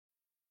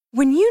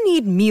When you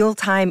need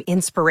mealtime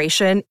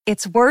inspiration,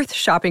 it's worth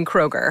shopping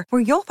Kroger,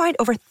 where you'll find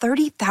over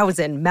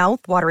 30,000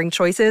 mouth-watering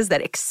choices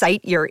that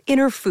excite your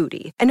inner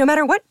foodie. And no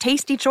matter what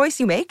tasty choice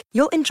you make,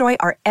 you'll enjoy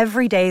our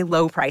everyday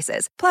low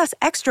prices, plus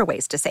extra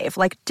ways to save,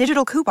 like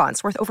digital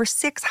coupons worth over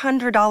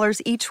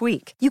 $600 each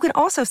week. You can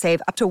also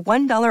save up to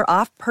 $1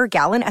 off per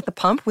gallon at the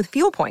pump with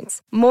fuel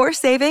points. More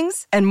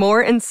savings and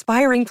more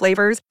inspiring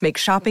flavors make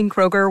shopping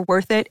Kroger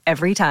worth it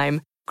every time.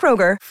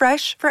 Kroger,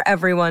 fresh for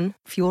everyone.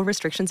 Fuel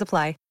restrictions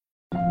apply.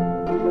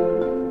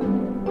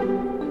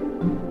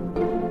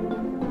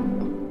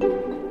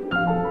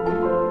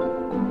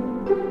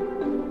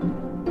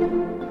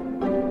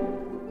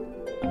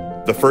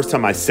 The first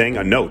time I sang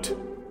a note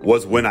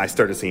was when I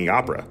started singing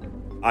opera.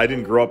 I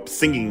didn't grow up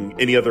singing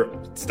any other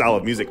style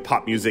of music,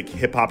 pop music,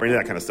 hip hop, or any of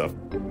that kind of stuff.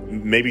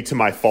 Maybe to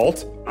my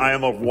fault, I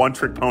am a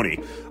one-trick pony.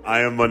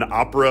 I am an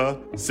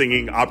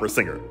singing opera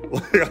singer.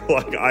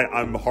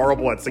 I'm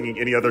horrible at singing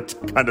any other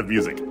kind of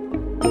music.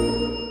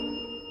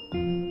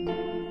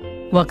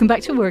 Welcome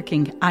back to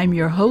Working. I'm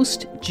your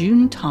host,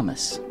 June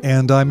Thomas.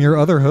 And I'm your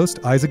other host,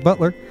 Isaac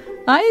Butler.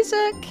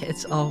 Isaac,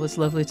 it's always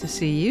lovely to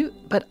see you,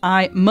 but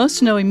I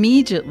must know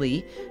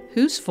immediately,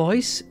 whose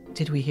voice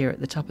did we hear at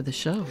the top of the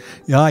show?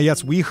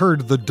 Yes, we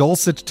heard the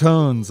dulcet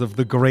tones of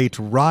the great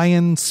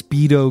Ryan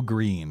Speedo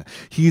Green.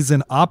 He's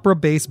an opera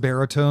bass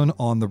baritone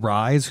on the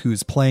rise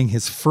who's playing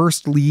his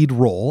first lead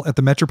role at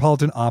the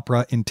Metropolitan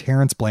Opera in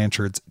Terence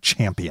Blanchard's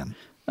Champion.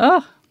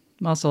 Oh,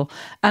 muscle.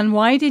 And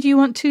why did you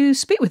want to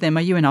speak with him?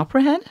 Are you an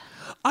opera head?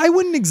 I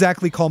wouldn't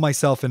exactly call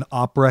myself an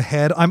opera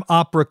head. I'm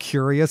opera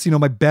curious. You know,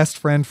 my best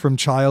friend from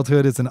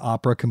childhood is an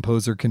opera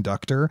composer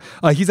conductor.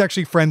 He's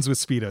actually friends with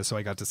Speedo, so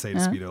I got to say to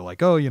Speedo,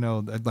 like, oh, you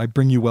know, I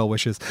bring you well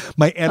wishes.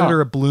 My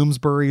editor at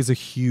Bloomsbury is a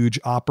huge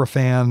opera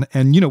fan.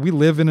 And, you know, we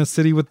live in a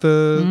city with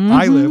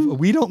I live.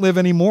 We don't live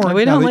anymore. No,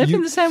 we don't live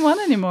in the same one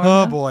anymore.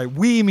 Oh, boy.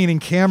 We, meaning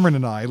Cameron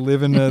and I,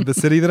 live in the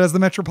city that has the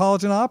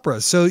Metropolitan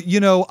Opera. So,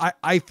 you know,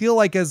 I feel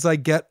like as I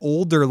get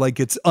older, like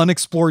it's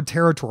unexplored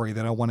territory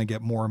that I want to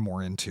get more and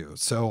more into.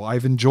 So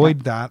I've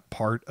enjoyed that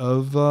part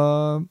of,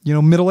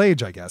 middle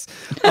age, I guess.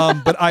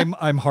 But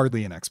I'm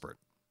hardly an expert.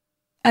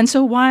 And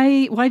so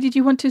why did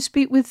you want to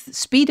speak with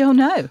Speedo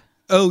now?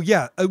 Oh,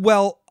 yeah.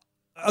 Well,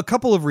 a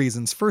couple of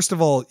reasons. First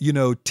of all, you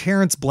know,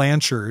 Terence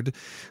Blanchard,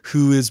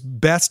 who is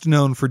best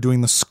known for doing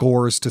the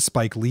scores to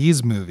Spike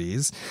Lee's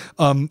movies,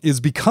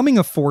 is becoming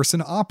a force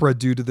in opera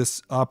due to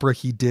this opera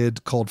he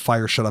did called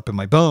Fire Shut Up in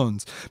My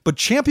Bones. But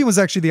Champion was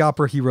actually the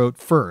opera he wrote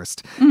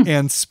first.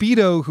 And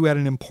Speedo, who had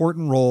an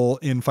important role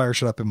in Fire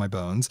Shut Up in My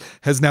Bones,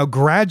 has now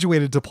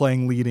graduated to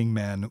playing leading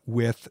men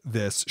with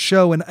this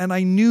show. And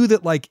I knew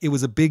that, like, it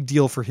was a big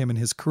deal for him in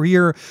his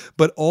career,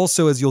 but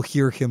also, as you'll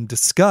hear him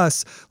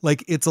discuss,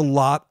 like, it's a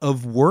lot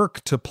of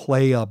work to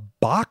play a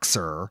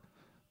boxer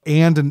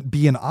and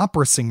be an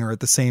opera singer at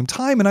the same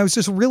time. And I was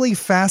just really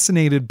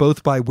fascinated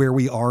both by where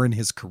we are in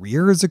his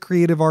career as a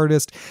creative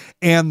artist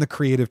and the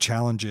creative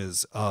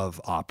challenges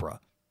of opera.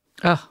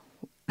 Oh,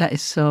 that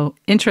is so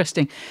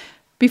interesting.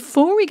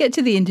 Before we get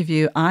to the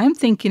interview, I'm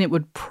thinking it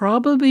would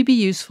probably be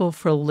useful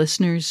for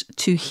listeners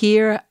to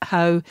hear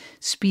how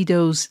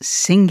Speedo's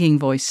singing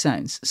voice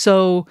sounds.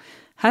 So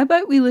how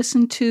about we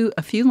listen to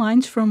a few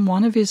lines from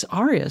one of his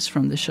arias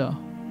from the show?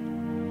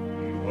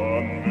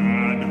 The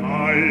man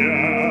I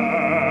am,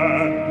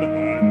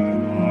 and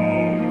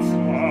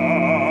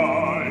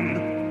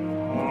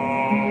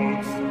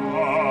outside,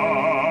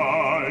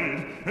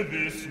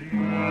 this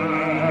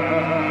man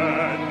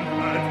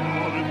had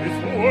all his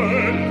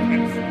world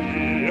can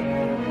see.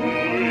 Who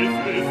is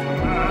this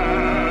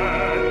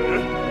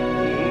man?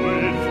 Who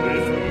is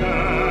this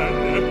man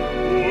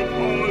who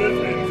calls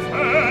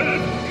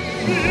himself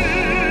me?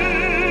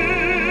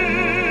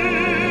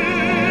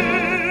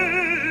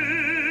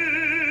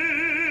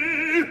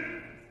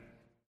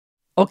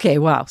 Okay,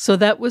 wow. So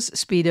that was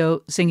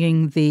Speedo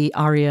singing the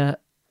aria,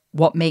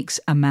 What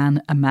Makes a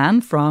Man,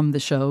 from the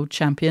show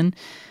Champion,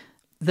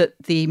 that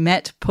the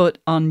Met put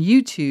on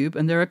YouTube.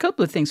 And there are a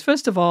couple of things.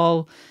 First of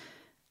all,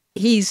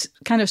 he's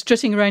kind of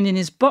strutting around in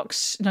his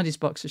not his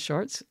boxer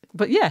shorts,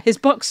 but yeah,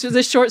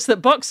 the shorts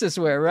that boxers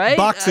wear, right?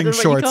 Boxing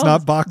shorts,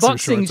 not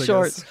boxing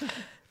shorts.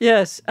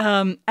 Yes.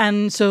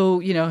 And so,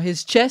 you know,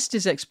 his chest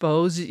is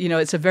exposed. You know,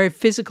 it's a very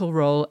physical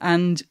role.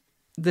 And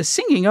the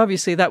singing,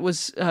 obviously, that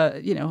was,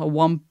 a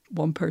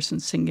one person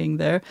singing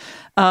there.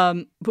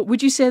 But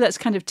would you say that's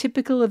kind of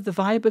typical of the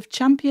vibe of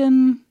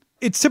Champion?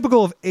 It's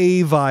typical of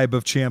a vibe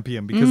of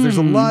Champion because there's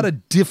a lot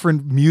of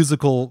different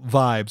musical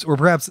vibes or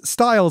perhaps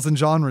styles and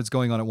genres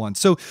going on at once.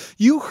 So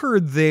you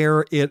heard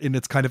there it in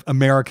its kind of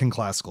American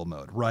classical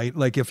mode, right?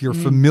 Like if you're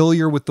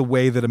familiar with the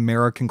way that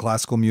American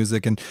classical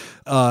music and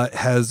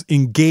has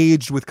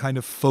engaged with kind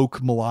of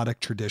folk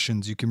melodic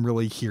traditions, you can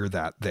really hear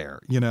that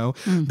there, you know?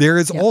 There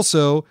is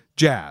also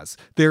jazz.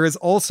 There is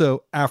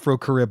also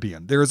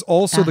Afro-Caribbean. There is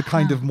also the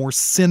kind of more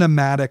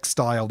cinematic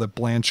style that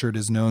Blanchard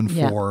is known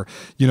for,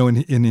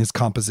 in his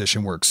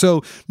composition work.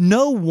 So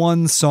no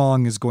one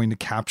song is going to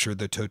capture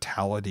the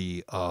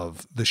totality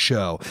of the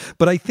show.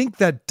 But I think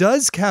that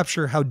does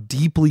capture how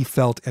deeply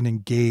felt and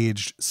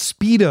engaged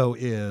Speedo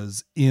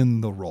is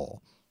in the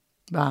role.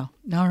 Wow.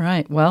 All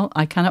right. Well,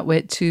 I cannot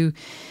wait to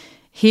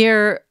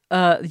hear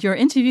your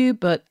interview,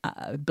 but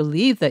I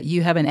believe that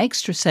you have an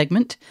extra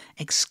segment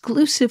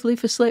exclusively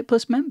for Slate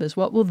Plus members.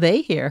 What will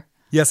they hear?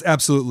 Yes,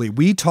 absolutely.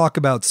 We talk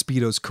about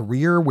Speedo's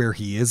career, where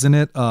he is in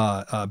it,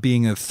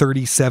 being a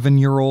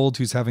 37-year-old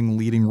who's having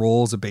leading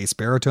role as a bass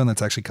baritone.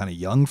 That's actually kind of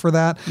young for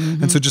that.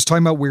 Mm-hmm. And so just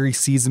talking about where he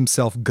sees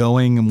himself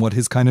going and what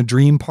his kind of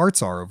dream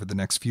parts are over the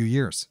next few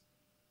years.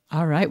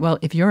 All right. Well,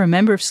 if you're a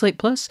member of Slate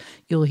Plus,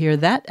 you'll hear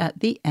that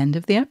at the end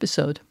of the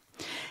episode.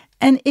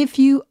 And if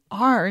you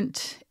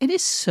aren't, it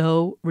is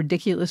so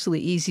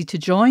ridiculously easy to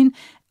join.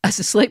 As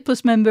a Slate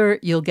Plus member,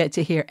 you'll get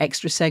to hear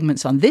extra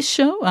segments on this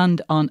show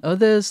and on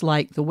others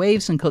like The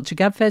Waves and Culture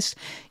Gabfest.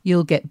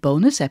 You'll get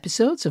bonus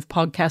episodes of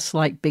podcasts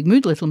like Big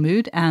Mood, Little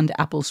Mood and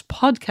Apple's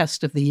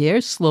Podcast of the Year,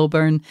 Slow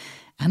Burn.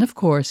 And of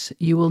course,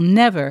 you will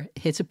never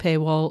hit a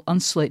paywall on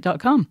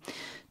Slate.com.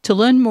 To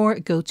learn more,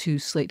 go to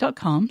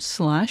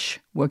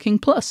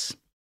slate.com/workingplus.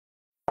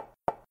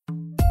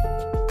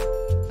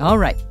 All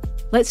right.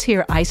 Let's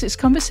hear Isaac's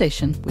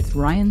conversation with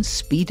Ryan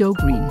Speedo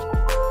Green.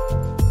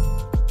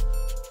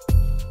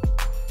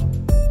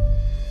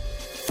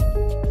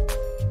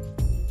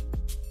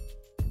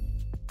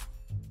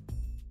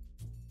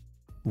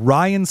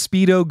 Ryan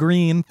Speedo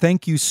Green,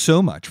 thank you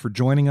so much for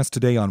joining us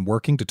today on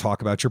Working to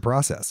talk about your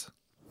process.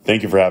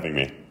 Thank you for having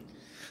me.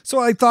 So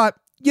I thought,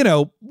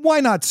 why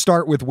not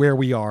start with where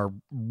we are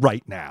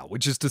right now,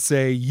 which is to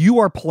say you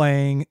are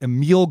playing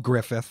Emil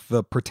Griffith,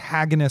 the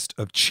protagonist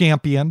of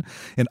Champion,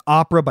 an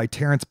opera by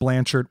Terence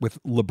Blanchard with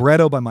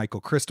libretto by Michael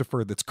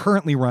Christopher that's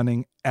currently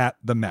running at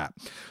the Met.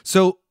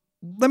 So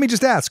let me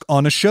just ask,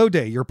 on a show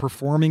day, you're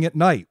performing at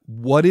night.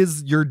 What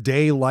is your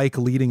day like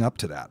leading up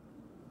to that?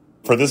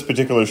 For this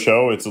particular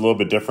show, it's a little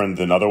bit different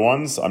than other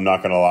ones. I'm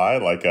not going to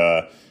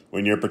lie.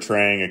 When you're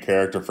portraying a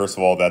character, first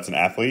of all, that's an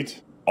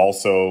athlete.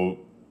 Also,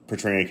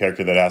 portraying a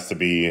character that has to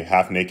be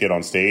half naked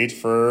on stage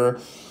for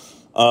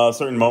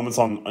certain moments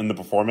in the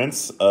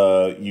performance,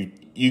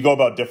 you go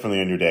about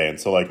differently on your day. And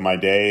so my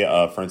day,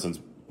 for instance,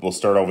 will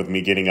start off with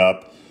me getting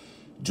up,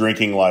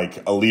 drinking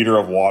a liter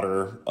of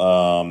water,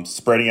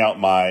 spreading out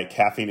my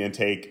caffeine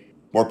intake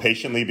more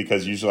patiently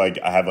because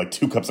usually I have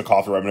 2 cups of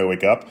coffee right when I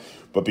wake up.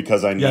 But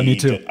because I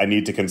need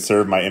to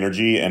conserve my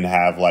energy and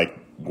have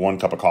 1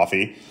 cup of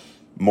coffee,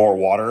 more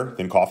water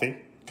than coffee.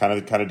 Kind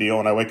of deal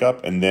when I wake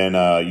up. And then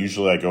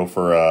usually I go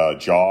for a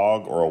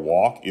jog or a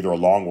walk, either a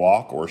long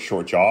walk or a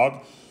short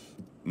jog.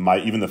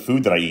 Even the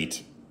food that I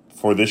eat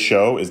for this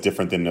show is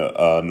different than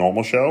a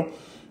normal show.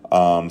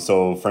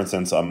 So for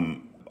instance, I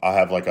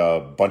have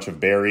a bunch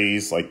of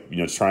berries,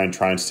 try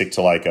and stick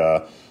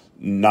to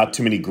not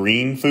too many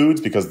green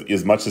foods because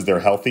as much as they're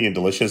healthy and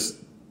delicious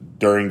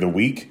during the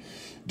week,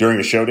 during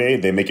a show day,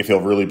 they make you feel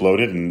really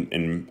bloated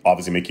and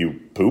obviously make you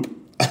poop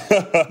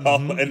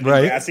and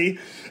gassy.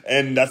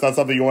 And that's not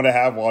something you want to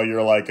have while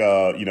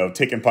you're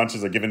taking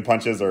punches or giving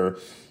punches or,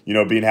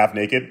 being half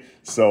naked.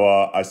 So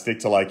I stick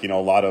to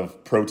a lot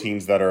of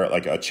proteins that are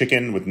a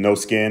chicken with no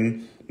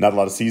skin, not a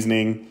lot of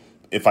seasoning.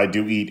 If I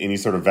do eat any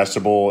sort of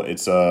vegetable,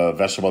 it's a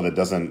vegetable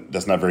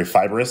that's not very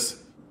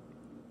fibrous.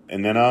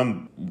 And then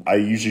I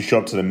usually show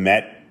up to the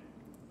Met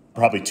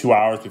probably 2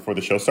 hours before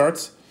the show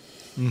starts.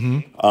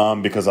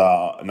 Mm-hmm. Because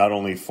not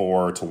only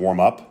to warm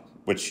up,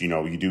 which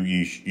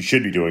you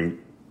should be doing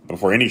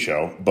before any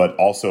show, but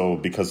also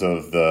because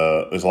of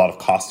there's a lot of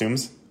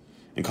costumes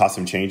and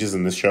costume changes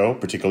in this show,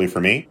 particularly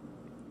for me.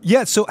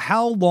 Yeah. So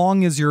how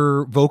long is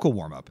your vocal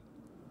warm up?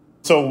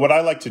 So what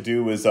I like to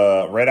do is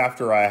right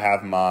after I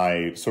have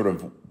my sort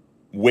of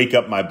wake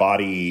up my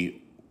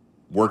body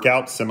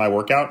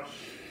semi-workout,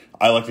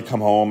 I like to come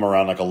home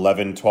around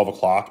 11, 12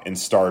 o'clock and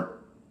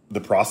start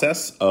the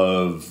process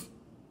of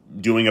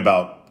doing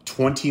about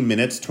 20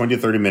 to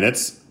 30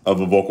 minutes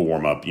of a vocal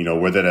warm-up,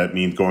 whether that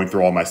means going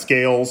through all my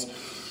scales,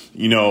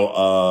 a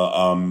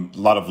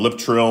lot of lip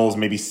trills,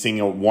 maybe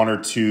sing 1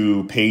 or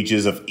 2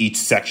 pages of each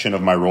section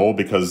of my role,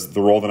 because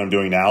the role that I'm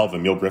doing now of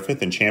Emil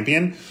Griffith in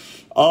Champion,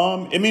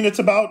 it's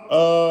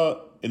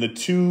about, in a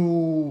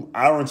 2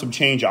 hour and some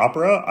change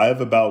opera, I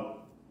have about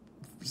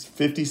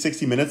 50,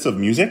 60 minutes of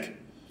music.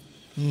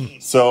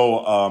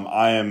 So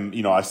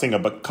I sing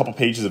a couple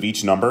pages of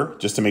each number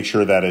just to make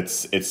sure that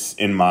it's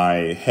in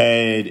my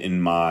head,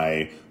 in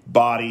my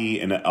body,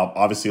 and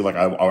obviously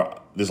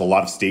there's a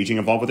lot of staging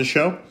involved with the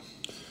show,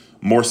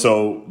 more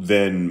so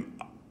than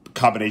a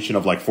combination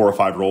of 4 or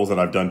 5 roles that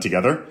I've done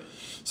together.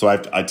 So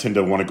I tend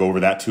to want to go over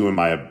that too in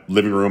my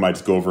living room. I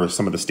just go over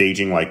some of the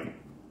staging,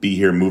 be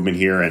here, movement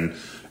here,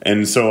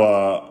 and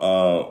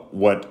so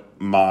what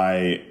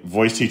my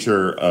voice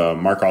teacher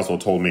Mark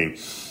Oswald told me,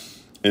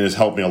 and has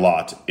helped me a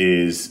lot,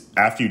 is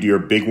after you do your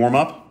big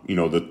warm-up,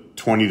 the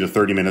 20 to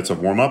 30 minutes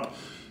of warm-up,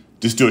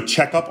 just do a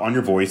checkup on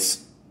your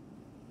voice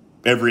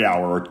every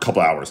hour or a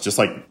couple hours, just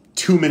like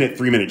 2-minute,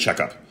 3-minute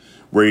checkup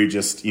where you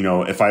just,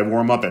 if I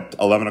warm up at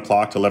 11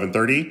 o'clock to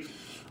 11:30,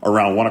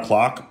 around 1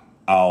 o'clock,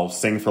 I'll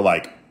sing for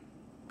like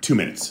 2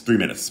 minutes, 3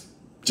 minutes,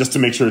 just to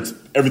make sure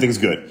everything's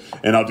good.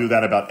 And I'll do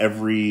that about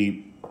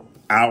every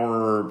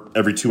hour,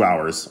 every 2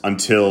 hours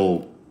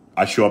until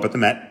I show up at the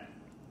Met,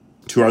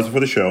 2 hours before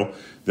the show.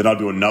 Then I'll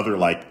do another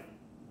like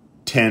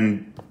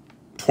 10,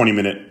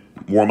 20-minute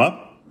warm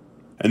up.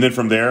 And then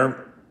from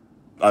there,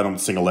 I don't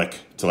sing a lick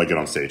till I get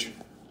on stage.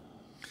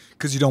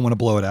 Because you don't want to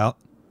blow it out?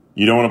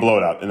 You don't want to blow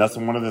it out. And that's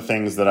one of the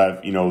things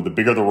that the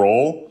bigger the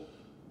role,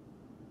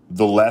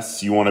 the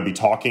less you want to be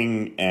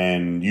talking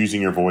and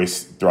using your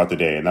voice throughout the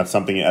day. And that's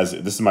something, this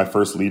is my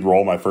first lead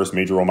role, my first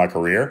major role in my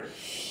career,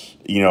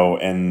 and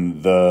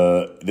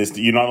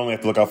you not only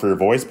have to look out for your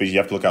voice, but you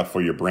have to look out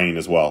for your brain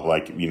as well.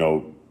 Like,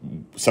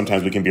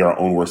 sometimes we can be our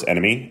own worst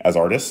enemy as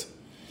artists.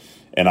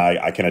 And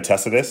I can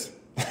attest to this.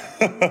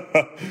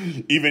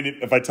 Even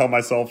if I tell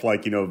myself,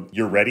 like,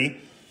 you're ready,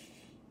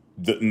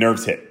 the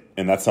nerves hit.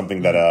 And that's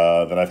something that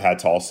I've had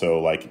to also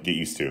like get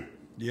used to.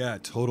 Yeah,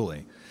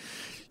 totally.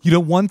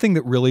 One thing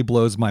that really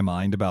blows my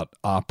mind about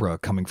opera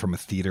coming from a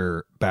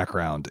theater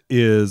background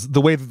is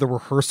the way that the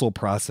rehearsal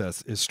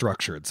process is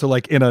structured. So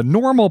like in a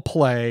normal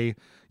play,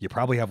 you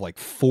probably have like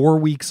 4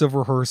 weeks of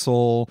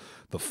rehearsal.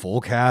 The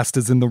full cast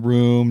is in the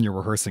room. You're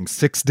rehearsing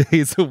 6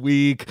 days a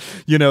week.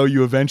 You're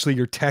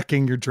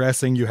teching, you're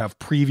dressing, you have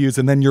previews,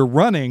 and then you're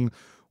running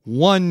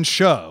one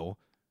show,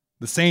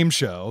 the same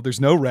show. There's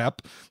no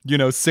rep,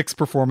 6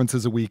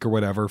 performances a week or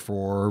whatever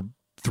for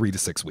 3 to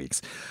 6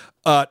 weeks.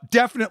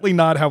 Definitely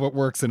not how it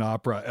works in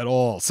opera at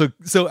all.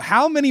 So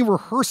how many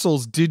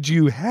rehearsals did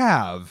you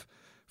have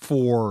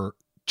for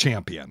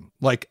Champion?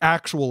 Like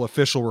actual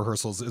official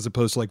rehearsals as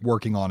opposed to like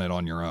working on it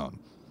on your own?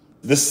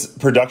 This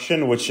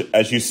production, which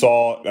as you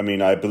saw,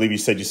 I believe you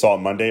said you saw it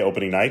Monday,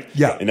 opening night.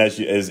 Yeah. And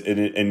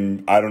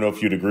and I don't know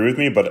if you'd agree with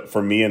me, but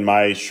for me in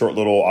my short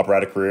little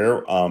operatic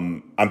career,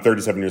 I'm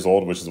 37 years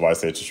old, which is why I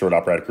say it's a short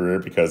operatic career,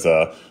 because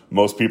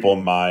most people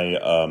in my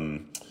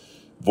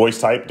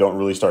voice type don't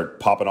really start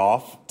popping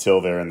off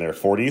till they're in their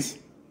 40s.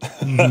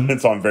 Mm-hmm.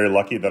 And so I'm very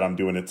lucky that I'm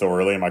doing it so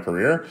early in my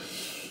career.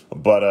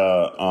 But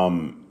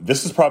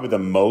this is probably the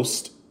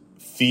most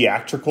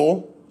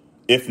theatrical,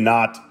 if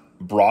not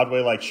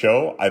Broadway-like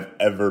show I've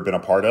ever been a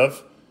part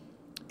of.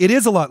 It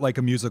is a lot like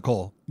a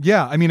musical.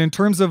 Yeah, in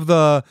terms of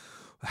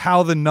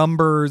how the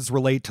numbers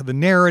relate to the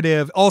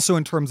narrative, also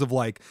in terms of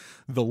like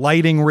the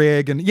lighting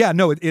rig, and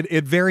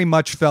it very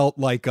much felt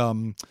like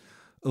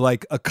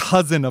a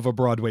cousin of a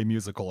Broadway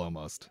musical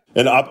almost.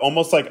 And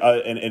almost like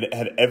and it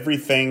had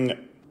everything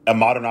a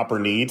modern opera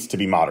needs to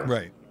be modern.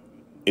 Right.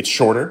 It's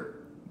shorter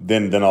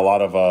than a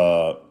lot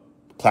of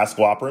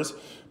classical operas,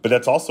 but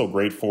that's also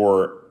great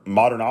for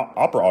modern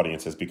opera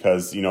audiences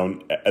because,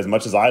 as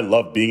much as I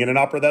love being in an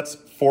opera that's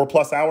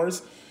 4+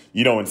 hours,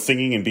 and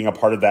singing and being a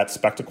part of that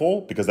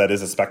spectacle, because that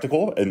is a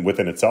spectacle and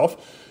within itself,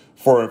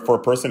 for a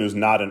person who's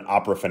not an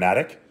opera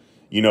fanatic,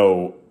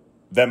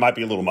 that might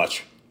be a little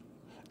much.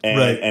 And,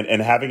 right.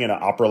 and having an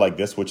opera like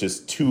this, which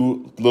is a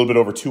little bit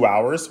over 2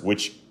 hours,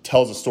 which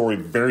tells a story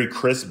very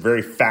crisp,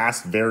 very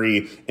fast,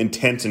 very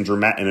intense and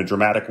in a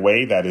dramatic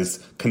way that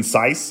is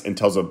concise and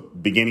tells a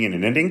beginning and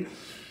an ending.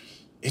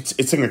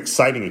 It's an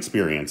exciting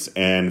experience.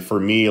 And for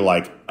me,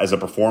 like as a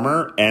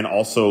performer and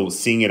also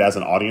seeing it as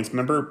an audience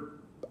member,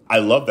 I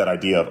love that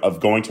idea of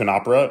going to an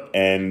opera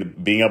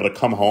and being able to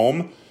come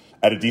home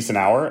at a decent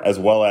hour, as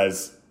well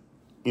as,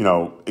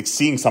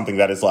 seeing something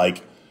that is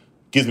like,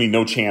 gives me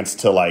no chance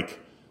to like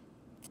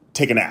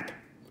take a nap.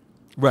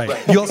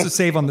 Right. You also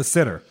save on the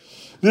sitter.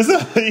 That's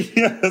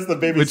the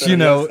baby. Which,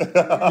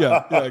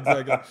 yeah,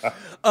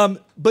 exactly.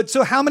 But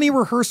so how many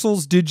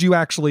rehearsals did you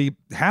actually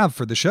have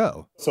for the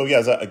show? So,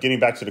 getting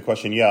back to the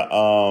question,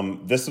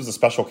 this was a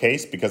special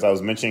case because I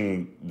was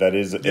mentioning that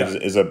is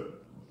a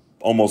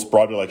almost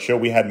Broadway-like show.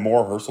 We had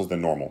more rehearsals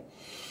than normal.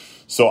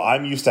 So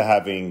I'm used to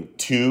having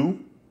 2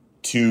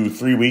 to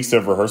 3 weeks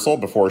of rehearsal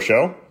before a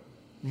show.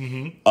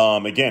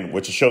 Mm-hmm. Again,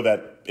 which is a show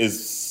that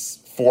is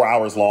 4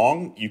 hours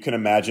long. You can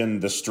imagine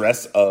the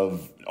stress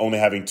of only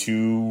having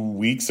 2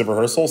 weeks of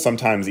rehearsal,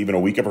 sometimes even a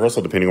week of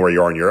rehearsal, depending on where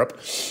you are in Europe.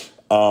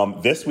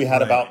 This, we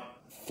had about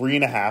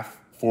 3.5,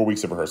 4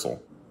 weeks of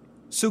rehearsal.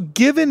 So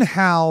given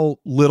how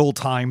little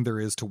time there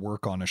is to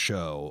work on a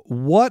show,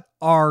 what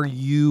are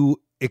you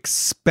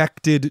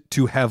expected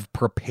to have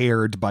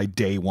prepared by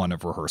day one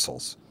of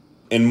rehearsals?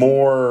 In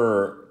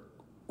more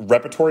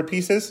repertory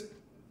pieces,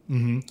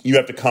 you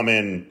have to come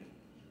in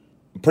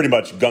pretty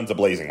much guns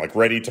a-blazing, like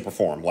ready to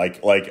perform.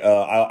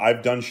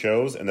 I've done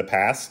shows in the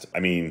past.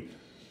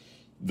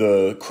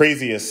 The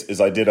craziest is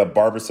I did a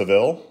Barber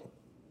Seville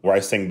where I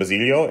sang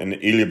Basilio in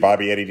Il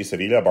Barbiere di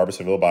Sevilla, Barber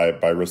Seville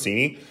by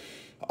Rossini,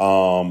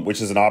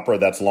 which is an opera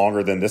that's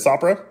longer than this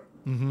opera.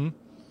 Mm-hmm.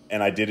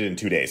 And I did it in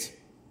 2 days.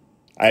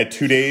 I had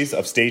 2 days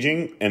of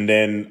staging and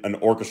then an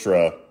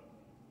orchestra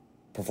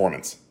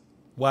performance.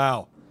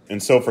 Wow.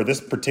 And so for this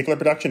particular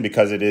production,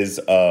 because it is,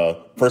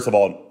 first of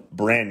all,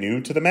 brand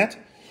new to the Met,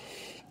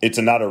 it's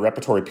not a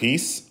repertory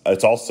piece.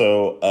 It's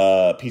also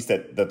a piece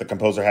that the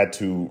composer had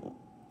to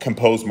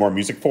compose more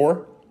music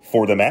for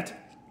the Met.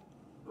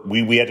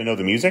 We had to know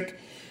the music,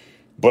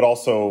 but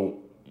also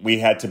we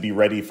had to be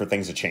ready for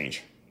things to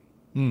change.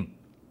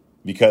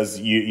 Because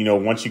you know,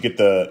 once you get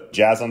the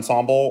jazz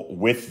ensemble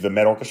with the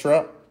Met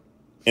Orchestra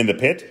in the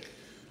pit,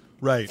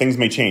 right, things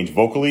may change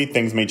vocally.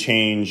 Things may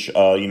change.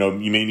 You know,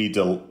 you may need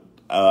to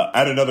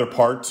add another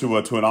part to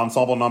an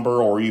ensemble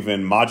number, or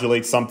even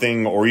modulate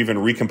something, or even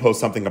recompose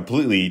something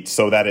completely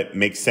so that it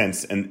makes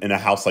sense in a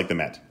house like the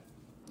Met.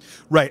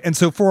 Right. And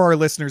so for our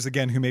listeners,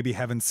 again, who maybe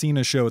haven't seen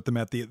a show at the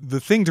Met, the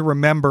thing to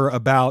remember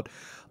about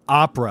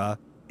opera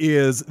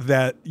is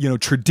that, you know,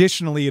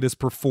 traditionally it is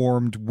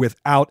performed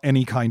without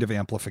any kind of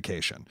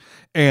amplification.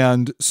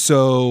 And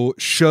so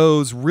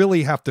shows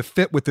really have to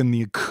fit within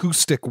the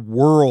acoustic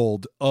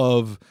world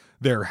of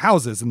their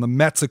houses. And the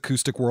Met's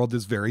acoustic world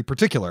is very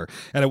particular.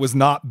 And it was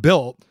not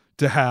built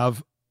to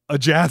have a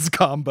jazz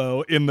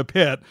combo in the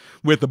pit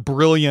with a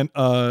brilliant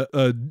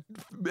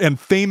and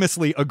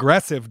famously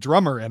aggressive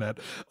drummer in it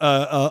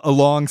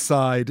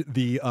alongside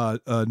the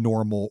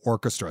normal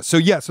orchestra. So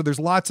so there's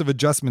lots of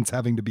adjustments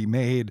having to be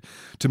made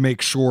to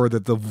make sure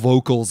that the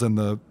vocals and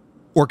the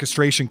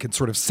orchestration can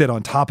sort of sit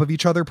on top of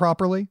each other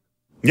properly.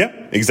 Yeah,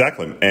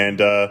 exactly. And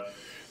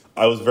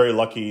I was very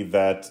lucky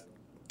that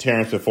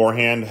Terrence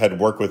beforehand had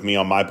worked with me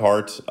on my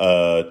part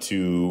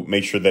to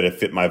make sure that it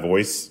fit my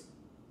voice.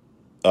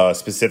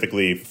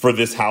 Specifically for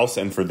this house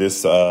and for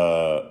this set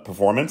of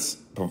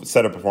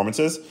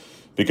performances,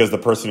 because the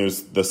person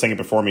who's the singer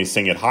before me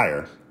sang it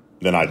higher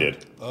than I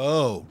did.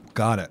 Oh,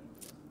 got it.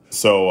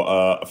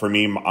 So for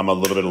me, I'm a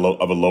little bit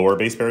of a lower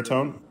bass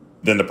baritone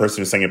than the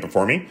person who sang it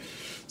before me.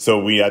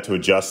 So we had to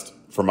adjust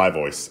for my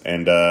voice,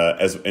 and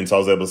so I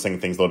was able to sing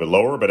things a little bit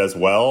lower, but as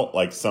well,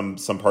 like some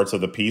parts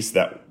of the piece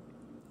that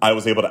I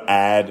was able to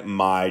add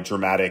my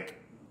dramatic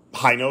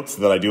high notes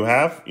that I do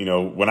have. You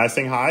know, when I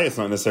sing high, it's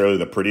not necessarily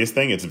the prettiest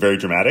thing. It's very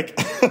dramatic,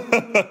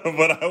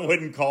 but I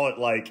wouldn't call it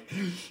like,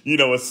 you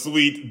know, a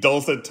sweet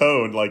dulcet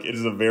tone. Like, it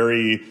is a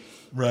very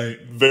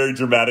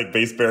dramatic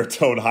bass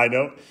baritone high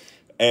note.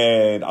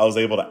 And I was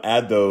able to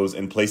add those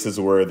in places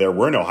where there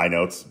were no high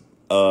notes.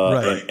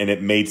 And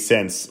it made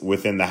sense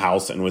within the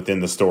house and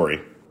within the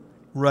story.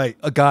 Right.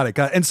 Got it.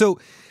 And so,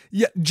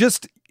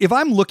 just if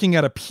I'm looking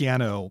at a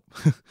piano,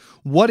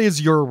 what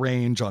is your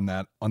range on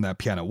that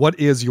piano? What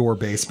is your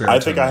bass baritone? I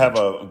think I have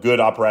a good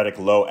operatic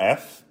low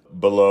F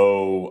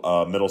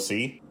below middle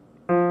C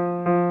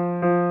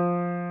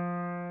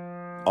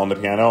on the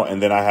piano,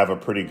 and then I have a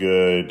pretty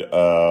good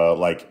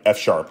like F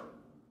sharp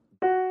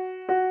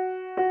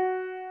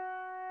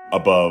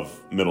above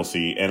middle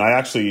C. And I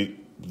actually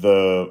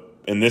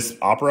in this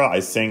opera I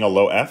sing a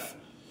low F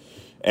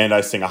and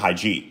I sing a high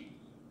G.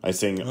 I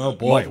sing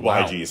multiple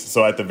high Gs.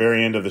 So at the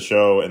very end of the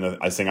show,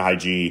 I sing a high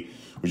G,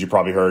 which you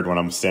probably heard when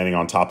I'm standing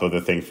on top of the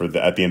thing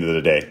at the end of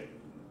the day.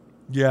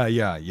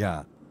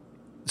 Yeah.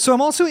 So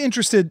I'm also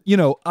interested, you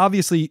know,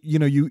 obviously, you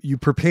know, you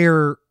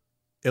prepare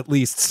at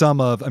least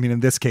some of, I mean, in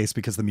this case,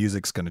 because the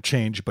music's going to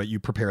change, but you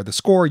prepare the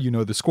score, you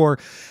know the score.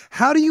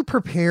 How do you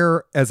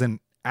prepare as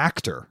an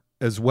actor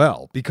as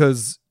well?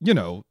 Because, you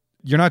know,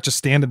 you're not just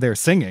standing there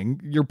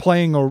singing, you're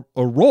playing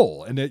a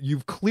role, and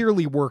you've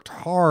clearly worked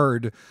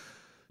hard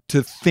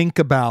to think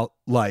about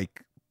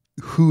like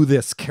who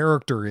this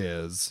character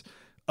is.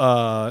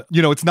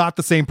 You know, it's not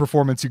the same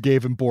performance you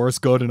gave in Boris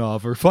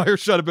Godunov or Fire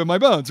Shut Up in My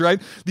Bones,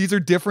 right? These are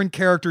different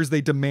characters.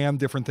 They demand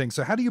different things.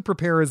 So how do you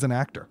prepare as an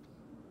actor?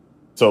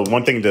 So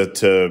one thing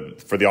to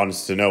for the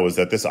audience to know is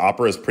that this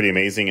opera is pretty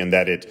amazing in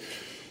that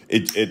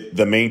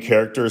the main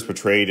character is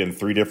portrayed in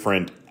three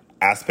different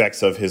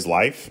aspects of his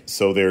life.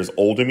 So there's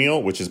Old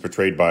Emil, which is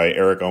portrayed by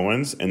Eric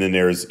Owens, and then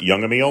there's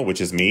Young Emil,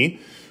 which is me,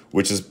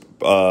 which is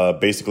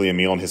basically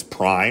Emil in his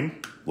prime,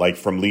 like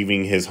from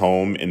leaving his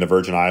home in the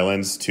Virgin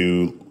Islands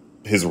to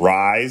his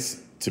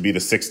rise to be the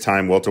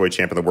 6-time welterweight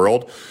champion of the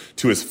world,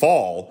 to his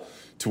fall,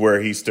 to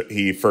where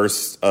he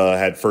first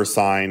had first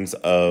signs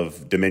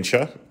of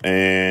dementia,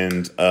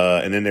 and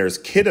then there's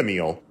Kid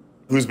Emil,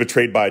 who's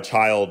betrayed by a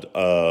child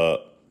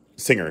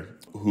singer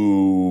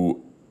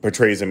who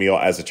portrays Emil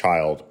as a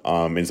child,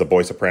 is a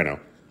boy soprano.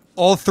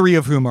 All three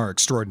of whom are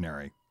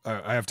extraordinary.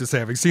 I have to say,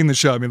 having seen the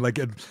show,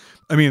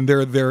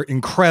 they're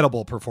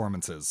incredible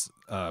performances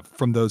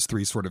from those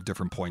three sort of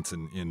different points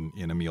in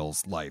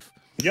Emil's life.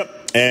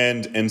 Yep.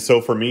 And so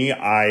for me,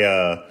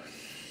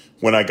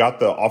 when I got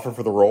the offer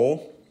for the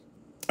role,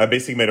 I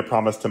basically made a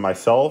promise to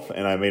myself,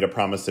 and I made a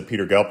promise to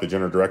Peter Gelb, the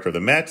general director of the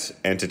Met,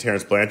 and to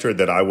Terrence Blanchard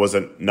that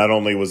not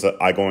only was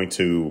I going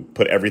to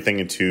put everything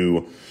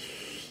into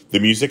the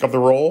music of the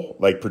role,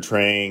 like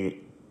portraying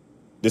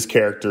this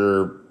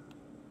character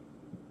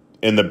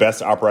in the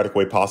best operatic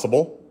way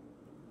possible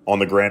on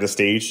the grandest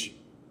stage,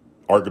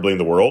 arguably in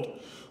the world,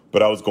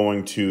 but I was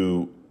going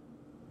to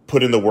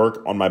put in the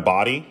work on my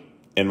body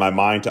and my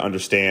mind to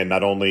understand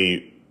not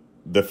only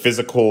the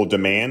physical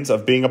demands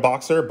of being a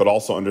boxer, but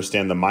also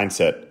understand the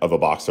mindset of a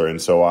boxer.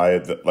 And so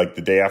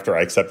the day after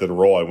I accepted the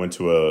role, I went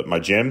to my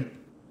gym,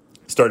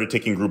 started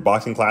taking group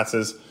boxing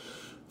classes,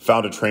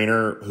 found a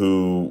trainer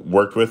who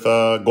worked with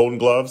Golden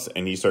Gloves,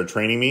 and he started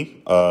training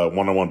me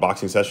one-on-one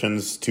boxing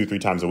sessions 2-3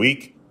 times a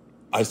week.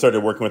 I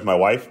started working with my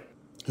wife,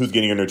 who's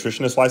getting a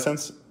nutritionist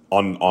license,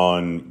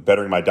 on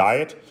bettering my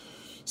diet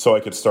so I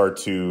could start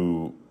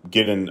to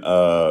get in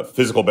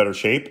physical better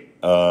shape.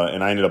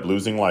 And I ended up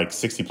losing like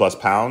 60 plus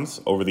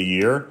pounds over the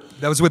year.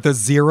 That was with a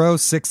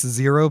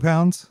 60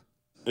 pounds?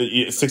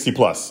 60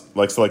 plus,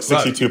 like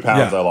 62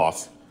 pounds I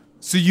lost.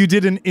 So you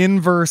did an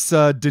inverse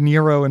De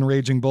Niro in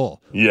Raging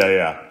Bull.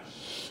 Yeah.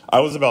 I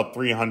was about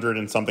 300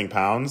 and something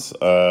pounds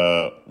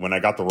when I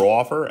got the role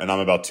offer, and I'm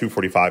about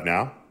 245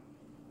 now.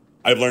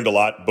 I've learned a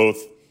lot, both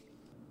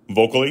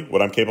vocally,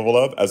 what I'm capable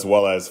of, as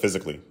well as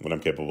physically, what I'm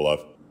capable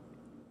of.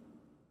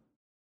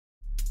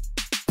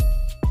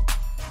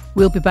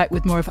 We'll be back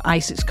with more of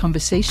Isaac's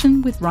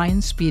conversation with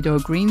Ryan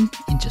Speedo Green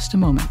in just a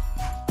moment.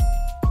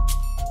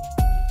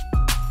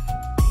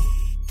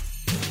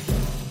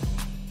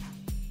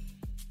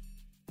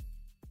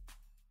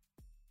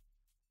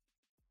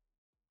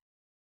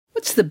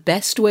 What's the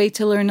best way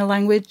to learn a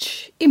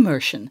language?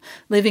 Immersion,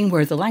 living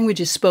where the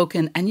language is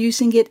spoken and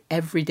using it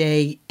every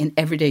day in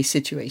everyday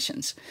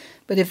situations.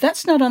 But if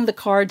that's not on the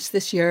cards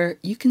this year,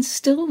 you can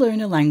still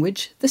learn a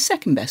language the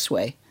second best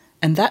way,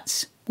 and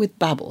that's with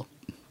Babbel.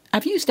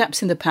 I've used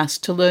apps in the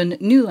past to learn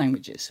new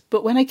languages,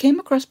 but when I came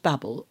across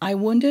Babbel, I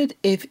wondered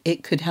if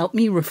it could help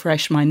me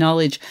refresh my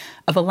knowledge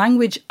of a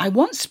language I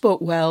once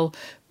spoke well,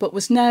 but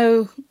was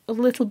now a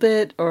little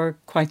bit or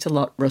quite a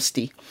lot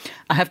rusty.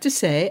 I have to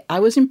say, I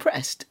was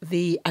impressed.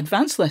 The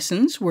advanced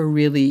lessons were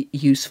really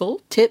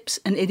useful, tips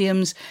and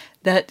idioms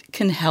that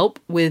can help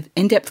with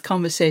in-depth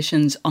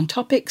conversations on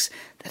topics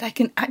that I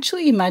can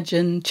actually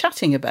imagine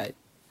chatting about.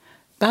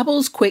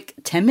 Babbel's quick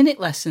 10-minute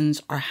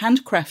lessons are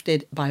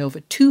handcrafted by over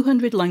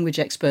 200 language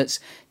experts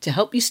to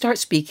help you start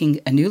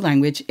speaking a new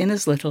language in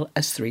as little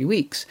as 3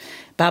 weeks.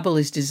 Babbel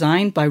is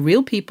designed by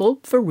real people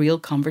for real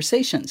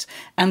conversations,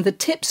 and the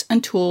tips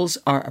and tools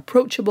are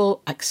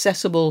approachable,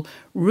 accessible,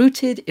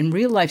 rooted in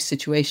real-life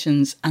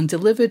situations, and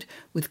delivered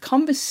with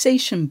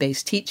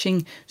conversation-based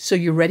teaching so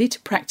you're ready to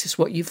practice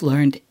what you've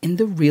learned in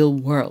the real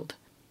world.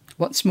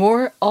 What's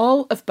more,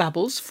 all of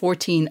Babbel's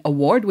 14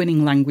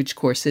 award-winning language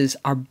courses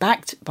are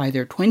backed by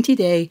their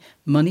 20-day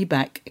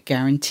money-back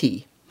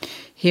guarantee.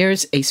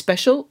 Here's a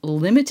special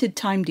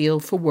limited-time deal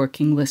for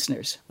working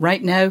listeners.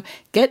 Right now,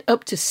 get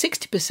up to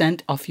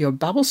 60% off your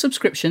Babbel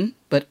subscription,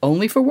 but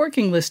only for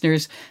working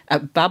listeners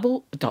at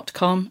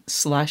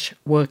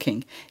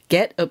babbel.com/working.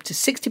 Get up to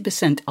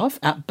 60% off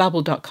at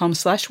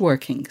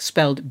babbel.com/working,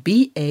 spelled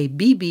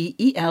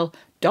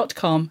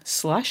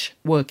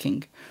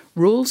BABBEL.com/working.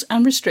 Rules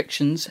and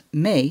restrictions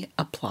may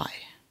apply.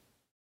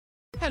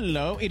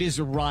 Hello, it is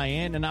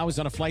Ryan, and I was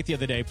on a flight the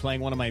other day playing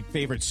one of my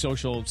favorite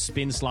social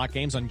spin slot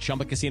games on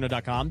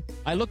ChumbaCasino.com.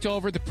 I looked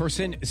over at the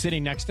person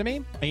sitting next to me,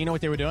 and you know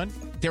what they were doing?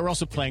 They were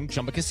also playing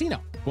Chumba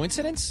Casino.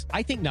 Coincidence?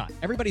 I think not.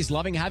 Everybody's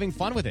loving having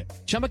fun with it.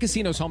 Chumba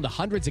Casino is home to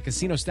hundreds of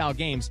casino-style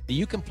games that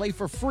you can play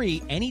for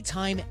free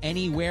anytime,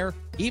 anywhere,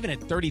 even at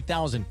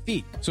 30,000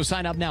 feet. So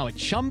sign up now at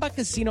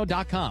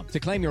ChumbaCasino.com to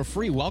claim your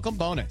free welcome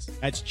bonus.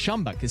 That's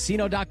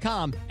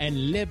ChumbaCasino.com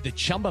and live the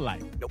Chumba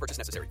life. No purchase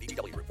necessary.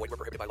 VGW. Void where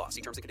prohibited by law.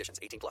 See terms and conditions.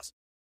 18+.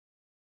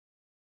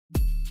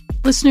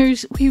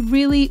 Listeners, we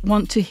really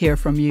want to hear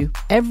from you.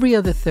 Every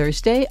other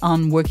Thursday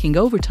on Working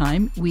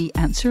Overtime, we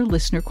answer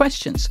listener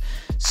questions.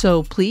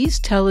 So please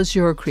tell us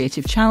your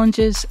creative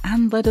challenges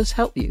and let us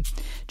help you.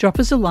 Drop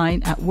us a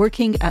line at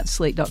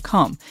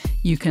working@slate.com.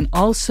 You can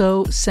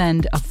also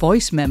send a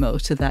voice memo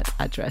to that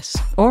address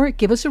or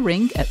give us a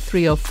ring at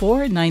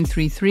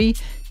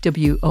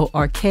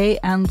 304-933-WORK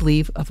and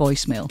leave a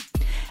voicemail.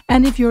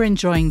 And if you're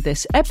enjoying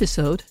this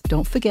episode,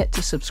 don't forget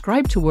to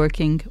subscribe to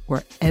Working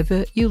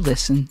wherever you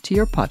listen to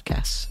your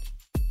podcasts.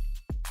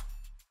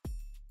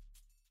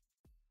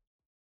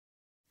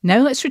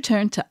 Now let's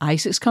return to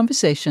Isaac's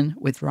conversation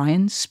with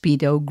Ryan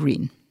Speedo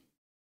Green.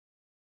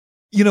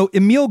 You know,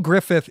 Emil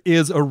Griffith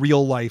is a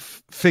real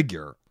life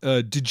figure.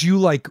 Did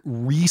you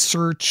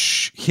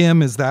research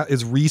him? Is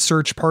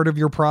research part of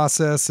your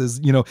process?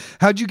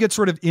 How'd you get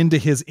sort of into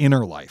his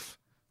inner life?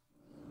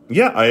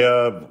 Yeah,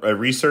 I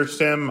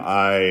researched him.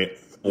 I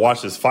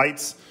watched his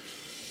fights,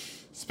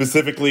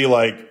 specifically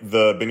like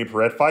the Benny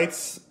Paret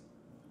fights,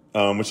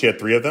 which he had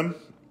 3 of them.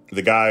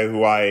 The guy who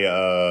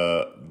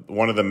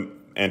one of the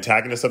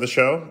antagonists of the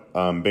show,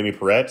 Benny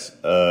Paret,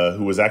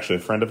 who was actually a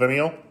friend of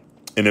Emil,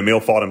 and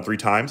Emil fought him 3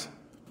 times.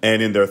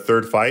 And in their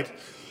 3rd fight,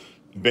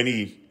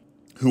 Benny,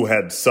 who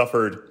had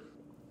suffered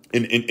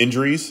in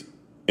injuries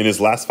in his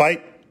last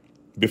fight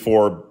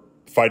before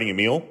fighting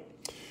Emil,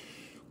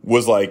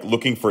 was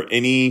looking for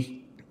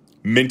any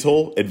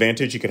mental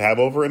advantage he could have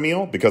over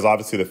Emil, because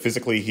obviously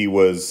physically he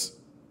was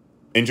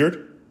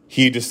injured.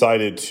 He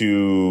decided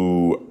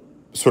to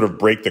sort of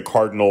break the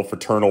cardinal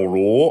fraternal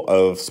rule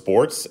of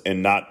sports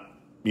and not,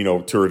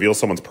 to reveal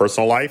someone's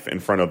personal life in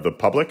front of the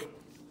public,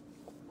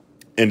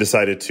 and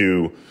decided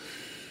to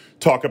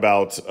talk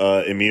about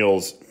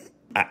Emil's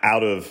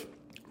out of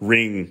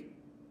ring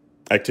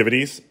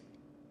activities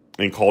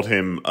and called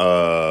him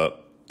the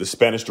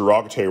Spanish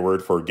derogatory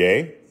word for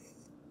gay.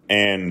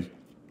 And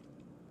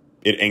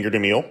it angered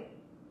Emil,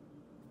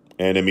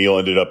 and Emil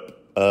ended up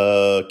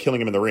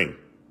killing him in the ring.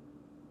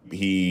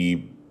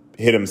 he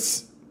hit him,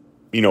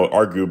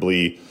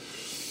 arguably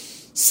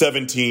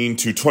 17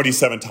 to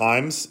 27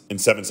 times in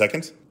 7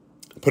 seconds,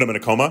 put him in a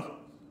coma,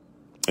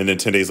 and then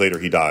 10 days later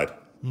he died.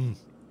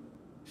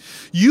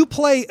 You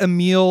play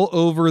Emil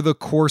over the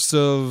course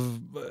of,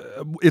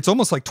 it's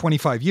almost like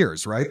 25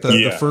 years, right?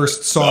 The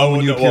first song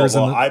when you appears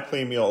in the... I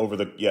play Emil over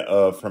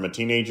from a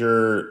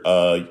teenager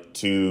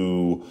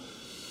to...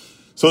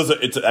 So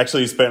it's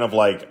actually a span of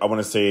I want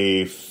to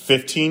say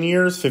 15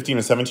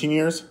 to 17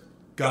 years.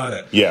 Got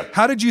it. Yeah.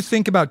 How did you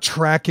think about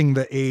tracking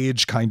the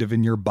age kind of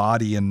in your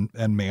body and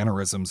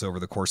mannerisms over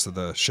the course of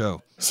the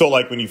show? So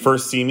when you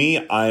first see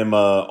me, I'm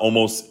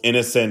almost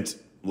innocent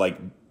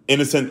in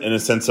a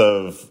sense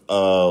of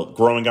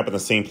growing up in the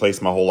same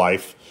place my whole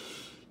life,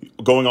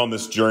 going on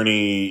this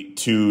journey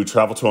to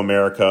travel to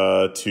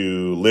America,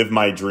 to live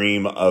my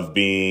dream of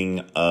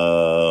being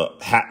a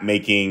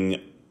hat-making,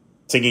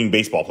 singing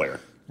baseball player.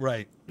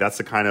 Right. That's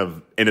the kind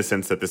of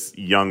innocence that this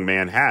young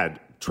man had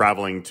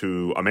traveling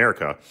to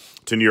America,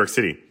 to New York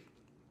City,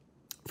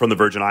 from the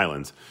Virgin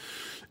Islands.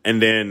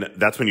 And then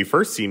that's when you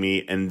first see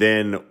me. And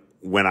then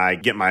when I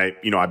get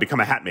I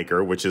become a hat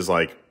maker, which is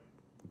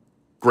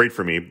great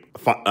for me.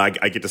 I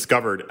get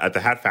discovered at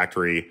the hat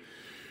factory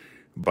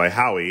by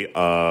Howie,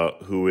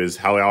 who is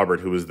Howie Albert,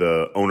 who is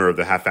the owner of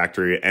the hat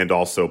factory and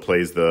also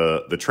plays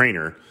the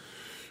trainer,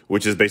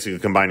 which is basically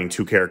combining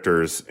two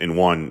characters in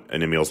one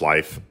in Emil's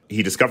life.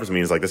 He discovers me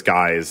and is like, this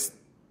guy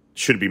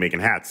should be making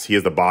hats. He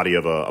has the body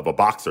of a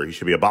boxer. He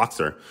should be a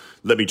boxer.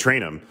 Let me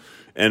train him.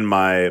 And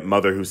my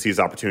mother, who sees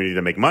opportunity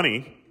to make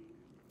money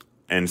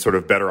and sort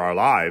of better our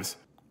lives,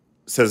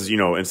 says,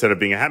 instead of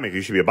being a hat maker,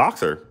 you should be a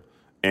boxer.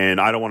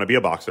 And I don't want to be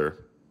a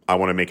boxer. I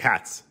want to make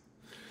hats.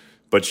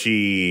 But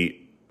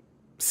she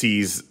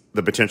sees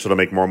the potential to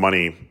make more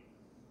money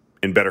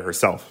and better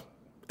herself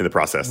in the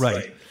process.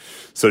 Right.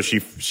 So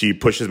she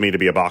pushes me to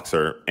be a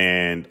boxer,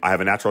 and I have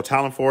a natural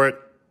talent for it.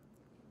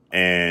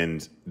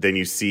 And then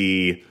you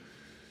see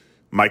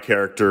my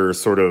character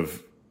sort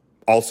of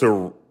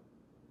also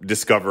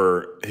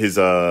discover his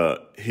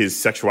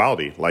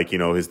sexuality,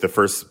 the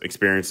first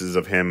experiences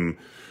of him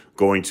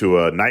going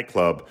to a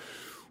nightclub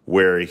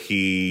where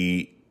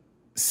he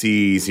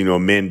sees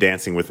men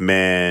dancing with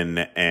men,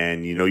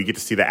 and you get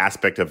to see the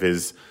aspect of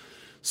his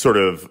sort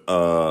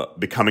of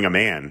becoming a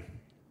man,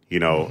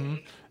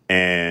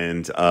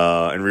 and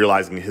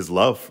realizing his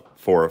love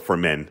for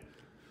men,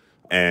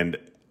 and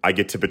I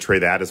get to betray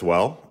that as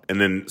well. And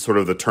then sort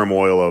of the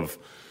turmoil of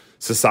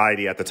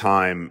society at the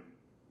time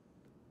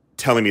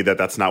telling me that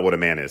that's not what a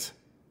man is.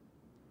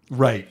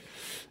 Right.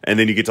 And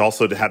then you get to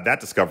also to have that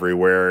discovery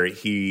where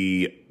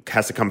he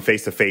has to come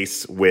face to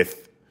face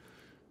with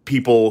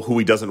people who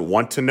he doesn't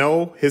want to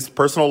know his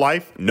personal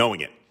life,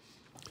 knowing it,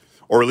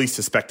 or at least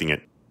suspecting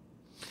it.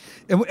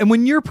 And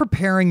when you're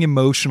preparing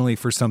emotionally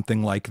for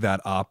something like that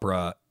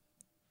opera,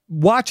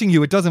 watching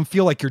you, it doesn't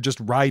feel like you're just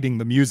riding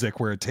the music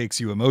where it takes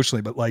you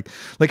emotionally, but like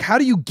how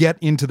do you get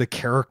into the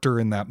character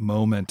in that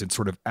moment and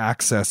sort of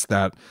access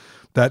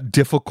that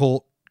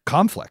difficult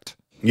conflict?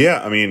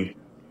 Yeah, I mean,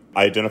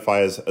 I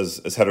identify as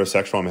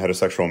heterosexual. I'm a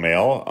heterosexual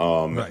male.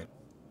 Right.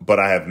 But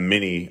I'm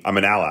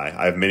an ally.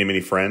 I have many,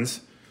 many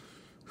friends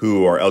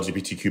who are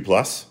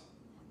LGBTQ+,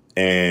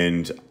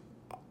 and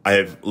I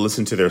have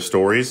listened to their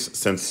stories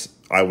since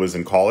I was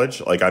in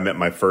college. I met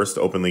my first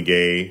openly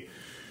gay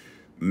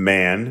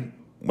man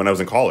when I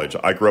was in college.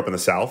 I grew up in the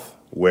South,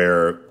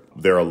 where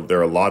there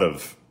are a lot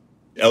of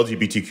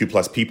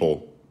LGBTQ+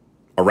 people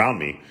around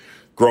me,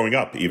 growing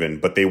up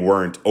even, but they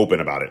weren't open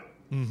about it.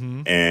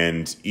 Mm-hmm.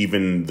 And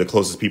even the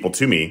closest people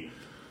to me,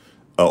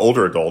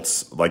 older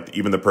adults,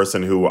 even the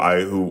person who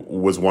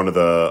was one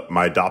of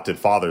my adopted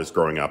fathers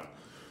growing up,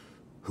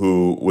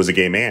 who was a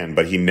gay man,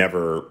 but he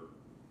never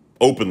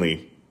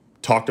openly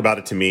talked about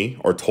it to me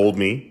or told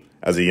me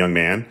as a young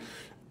man.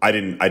 I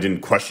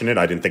didn't question it.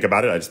 I didn't think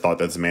about it. I just thought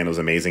that this man was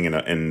amazing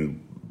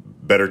and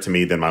better to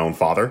me than my own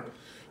father.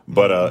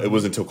 But it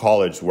was until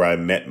college where I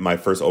met my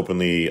first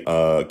openly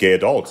gay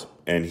adult,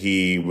 and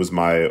he was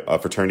my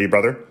fraternity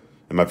brother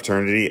in my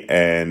fraternity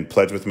and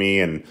pledged with me.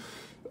 And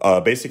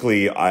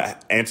basically, I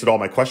answered all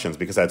my questions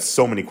because I had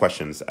so many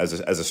questions as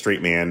a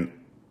straight man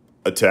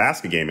to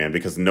ask a gay man,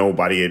 because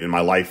nobody in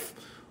my life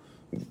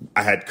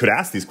could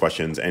ask these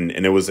questions. And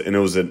it was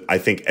I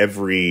think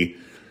every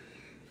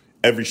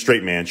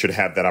straight man should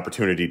have that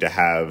opportunity to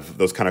have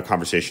those kind of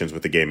conversations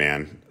with a gay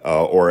man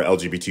or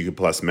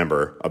LGBTQ+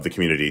 member of the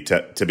community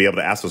to be able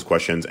to ask those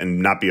questions and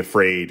not be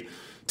afraid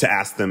to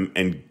ask them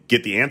and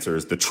get the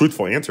answers, the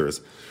truthful answers.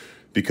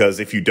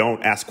 Because if you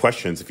don't ask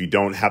questions, if you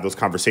don't have those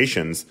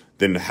conversations,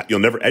 then you'll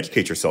never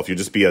educate yourself. You'll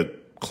just be a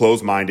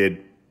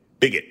closed-minded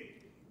bigot,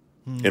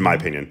 in my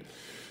opinion.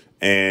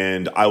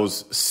 And I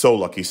was so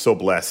lucky, so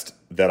blessed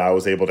that I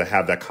was able to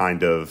have that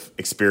kind of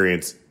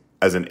experience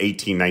as an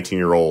 18,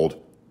 19-year-old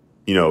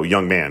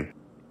young man.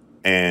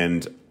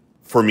 And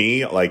for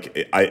me,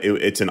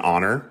 it's an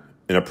honor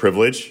and a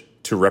privilege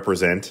to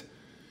represent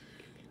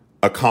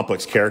a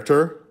complex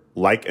character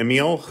like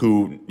Emil,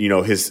 who,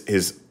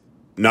 his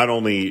not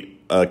only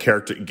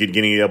character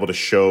getting able to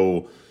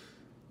show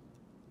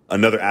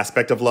another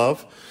aspect of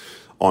love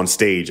on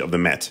stage of the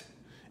Met,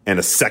 and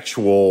a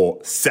sexual,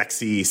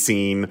 sexy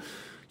scene,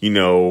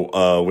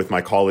 with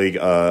my colleague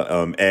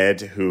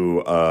Ed,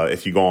 who,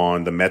 if you go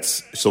on the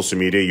Met's social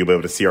media, you'll be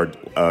able to see our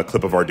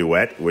clip of our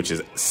duet, which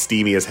is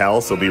steamy as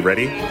hell, so be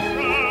ready.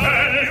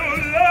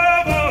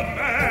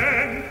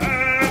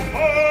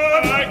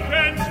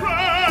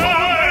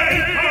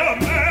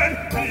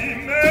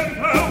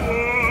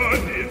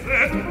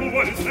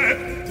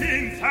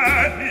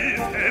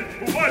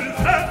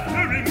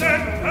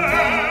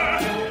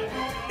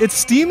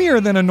 It's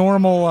steamier than a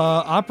normal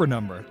opera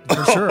number,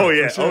 for sure. Oh,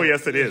 yeah. For sure. Oh,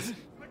 yes, it is.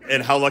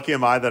 And how lucky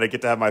am I that I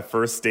get to have my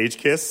first stage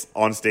kiss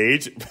on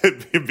stage,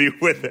 be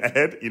with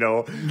Ed,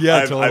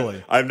 Yeah,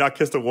 totally. I've not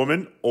kissed a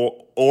woman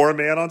or a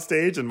man on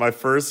stage, and my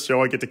first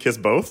show I get to kiss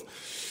both.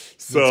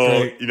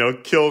 So,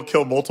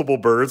 kill multiple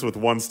birds with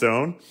one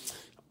stone.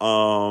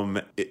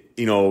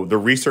 The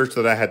research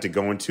that I had to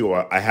go into,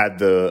 I had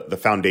the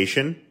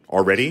foundation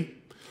already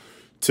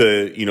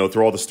to,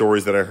 through all the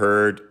stories that I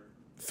heard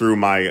through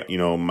my,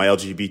 my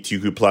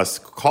LGBTQ plus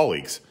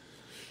colleagues.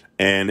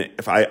 And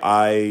if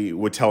I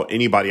would tell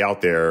anybody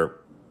out there,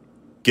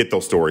 get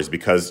those stories,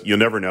 because you'll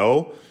never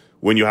know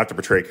when you have to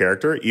portray a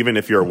character, even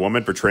if you're a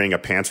woman portraying a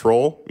pants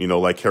role,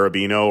 like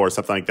Carabino or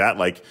something like that.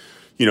 Like,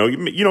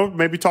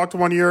 maybe talk to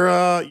one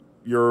of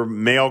your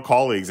male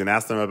colleagues and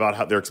ask them about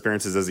how their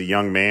experiences as a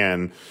young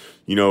man,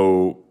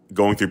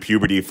 going through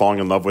puberty, falling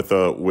in love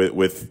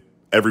with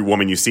every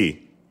woman you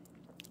see.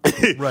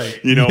 Right.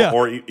 Yeah.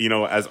 Or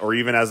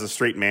even as a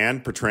straight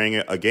man portraying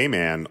a gay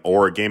man,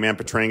 or a gay man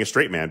portraying a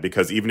straight man,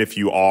 because even if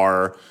you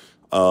are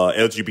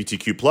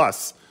LGBTQ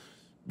plus,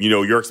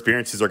 your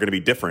experiences are going to be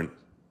different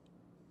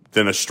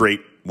than a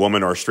straight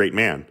woman or a straight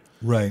man.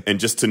 Right. And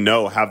just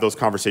to have those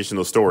conversations,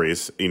 those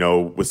stories,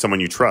 with someone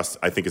you trust,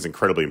 I think is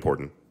incredibly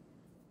important.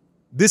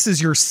 This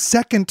is your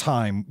second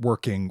time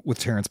working with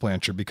Terrence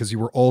Blanchard, because you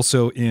were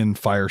also in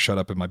Fire Shut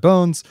Up in My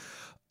Bones.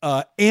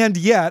 And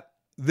yet,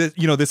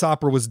 this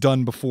opera was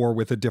done before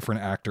with a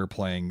different actor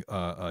playing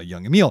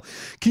young Emile.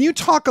 Can you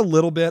talk a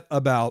little bit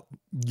about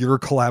your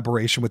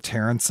collaboration with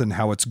Terrence and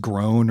how it's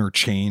grown or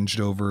changed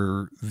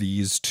over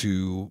these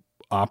two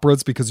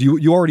operas? Because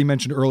you already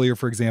mentioned earlier,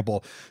 for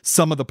example,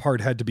 some of the part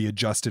had to be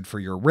adjusted for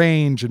your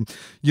range, and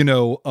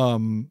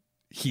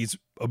he's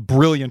a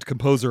brilliant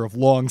composer of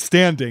long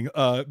standing,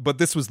 but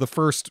this was the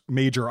first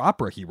major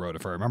opera he wrote,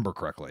 if I remember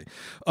correctly.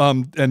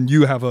 And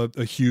you have a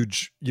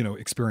huge,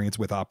 experience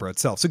with opera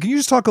itself. So can you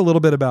just talk a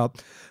little bit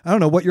about,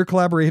 what your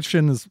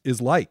collaboration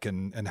is like,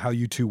 and how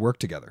you two work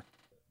together?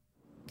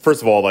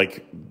 First of all,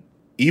 like,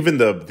 even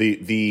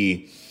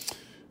the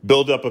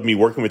buildup of me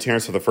working with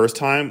Terrence for the first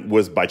time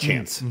was by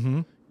chance.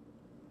 Mm-hmm.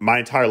 My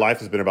entire life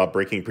has been about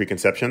breaking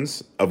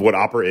preconceptions of what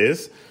opera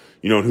is,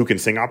 and who can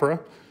sing opera.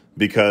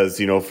 Because,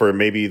 for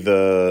maybe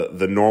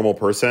the normal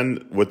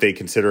person, what they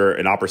consider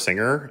an opera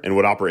singer and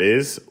what opera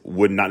is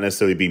would not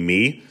necessarily be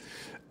me,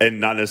 and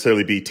not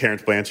necessarily be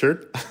Terrence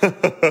Blanchard.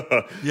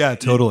 Yeah,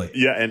 totally.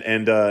 Yeah,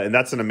 and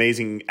that's an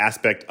amazing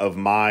aspect of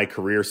my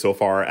career so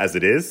far as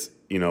it is,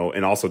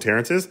 and also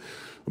Terrence's.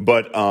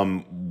 But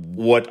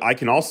what I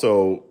can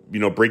also,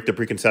 break the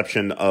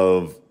preconception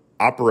of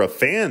opera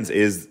fans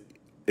is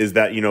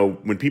that,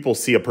 when people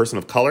see a person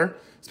of color,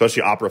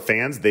 especially opera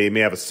fans, they may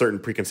have a certain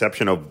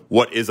preconception of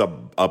what is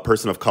a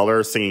person of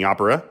color singing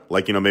opera.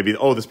 Like, maybe,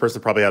 this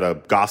person probably had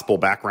a gospel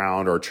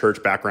background or a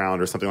church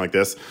background or something like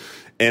this.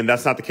 And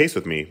that's not the case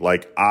with me.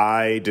 Like,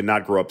 I did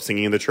not grow up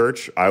singing in the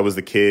church. I was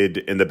the kid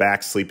in the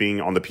back sleeping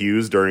on the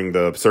pews during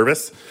the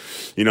service.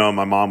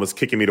 My mom was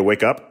kicking me to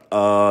wake up,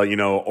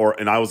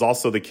 and I was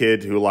also the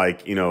kid who,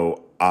 like,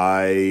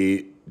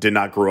 I did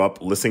not grow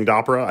up listening to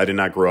opera. I did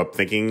not grow up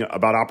thinking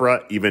about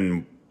opera,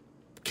 even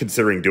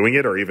considering doing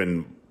it or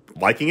even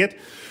liking it.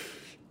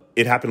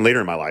 It happened later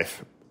in my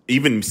life.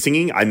 Even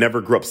singing, I never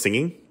grew up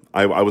singing.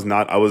 I was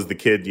the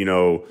kid,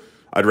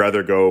 I'd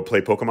rather go play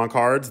Pokemon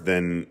cards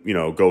than,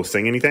 go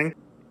sing anything.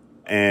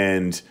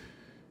 And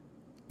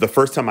the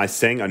first time I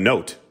sang a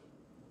note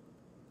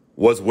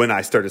was when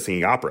I started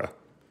singing opera.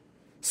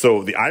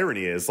 So the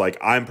irony is, like,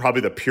 I'm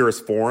probably the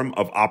purest form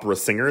of opera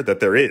singer that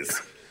there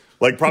is.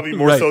 Like, probably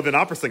more so than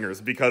opera singers,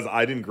 because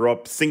I didn't grow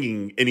up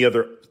singing any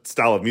other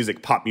style of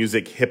music, pop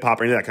music, hip hop,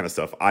 or any of that kind of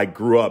stuff. I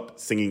grew up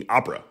singing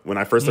opera. When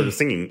I first started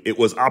singing, it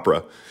was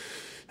opera.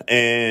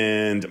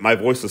 And my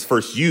voice was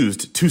first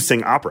used to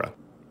sing opera.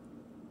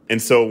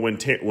 And so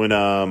when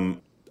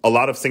a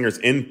lot of singers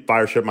in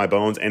Fire Shut Up My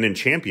Bones and in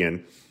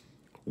Champion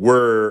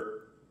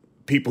were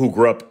people who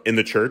grew up in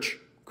the church,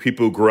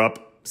 people who grew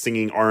up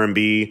singing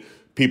R&B,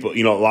 people,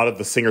 a lot of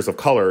the singers of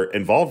color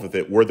involved with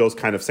it were those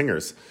kind of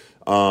singers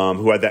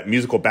who had that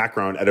musical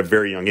background at a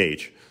very young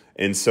age.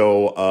 And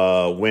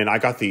so when I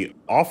got the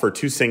offer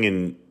to sing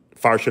in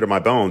Fire Shut Up My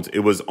Bones, it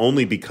was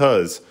only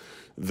because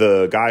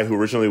the guy who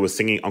originally was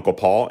singing Uncle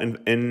Paul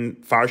in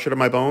Fire Shut Up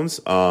My Bones,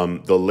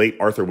 the late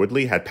Arthur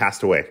Woodley, had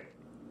passed away.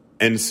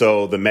 And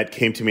so the Met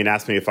came to me and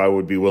asked me if I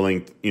would be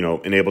willing,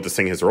 and able to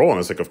sing his role. And I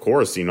was like, of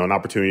course, an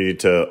opportunity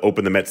to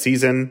open the Met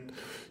season,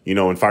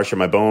 in Fire Shut Up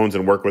My Bones,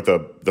 and work with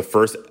the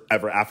first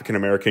ever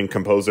African-American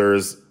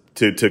composers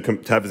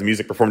to have his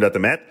music performed at the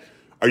Met.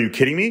 Are you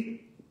kidding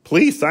me?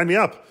 Please sign me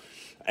up.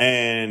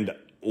 And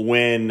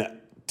when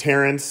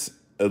Terrence,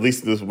 at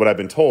least this is what I've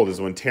been told,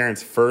 is when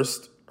Terrence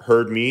first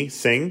heard me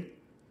sing,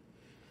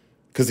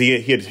 because he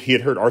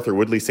had heard Arthur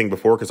Woodley sing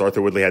before, because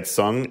Arthur Woodley had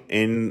sung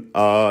in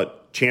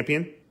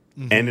Champion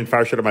and in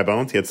Fire Shut My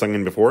Bones. He had sung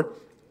in before.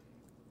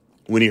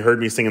 When he heard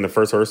me sing in the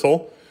first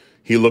rehearsal,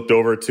 he looked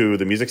over to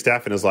the music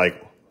staff and was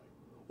like,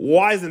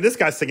 why isn't this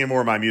guy singing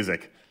more of my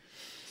music?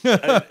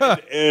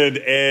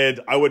 and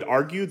I would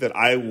argue that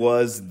I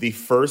was the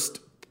first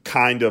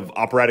kind of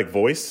operatic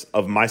voice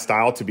of my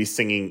style to be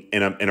singing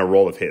in a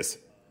role of his.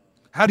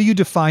 How do you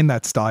define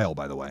that style,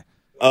 by the way?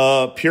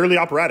 Purely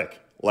operatic.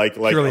 Like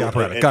purely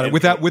operatic. Got it.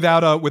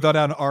 Without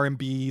an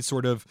R&B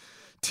sort of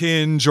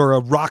tinge or a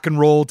rock and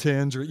roll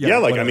tinge. Or,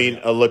 I mean,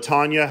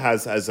 LaTanya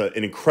has an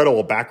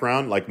incredible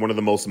background, like one of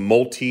the most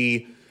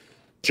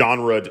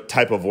multi-genre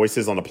type of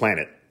voices on the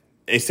planet.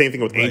 And same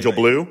thing with Angel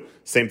Blue.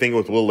 Same thing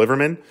with Will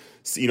Liverman.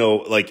 You know,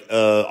 like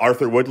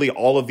Arthur Woodley.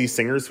 All of these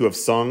singers who have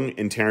sung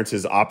in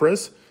Terrence's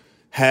operas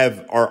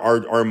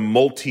are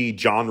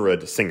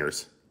multi-genred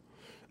singers.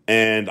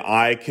 And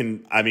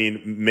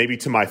maybe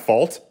to my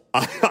fault,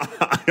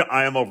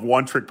 I am a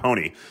one-trick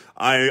pony.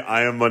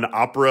 I am an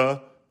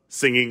opera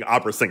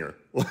singer.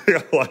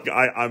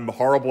 I'm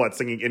horrible at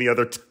singing any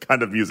other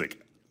kind of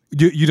music.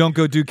 You don't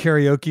go do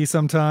karaoke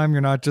sometime?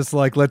 You're not just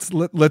like, let's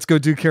go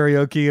do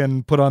karaoke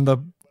and put on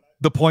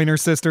the Pointer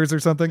Sisters or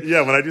something?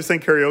 Yeah, when I do sing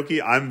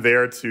karaoke, I'm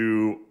there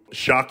to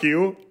shock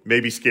you,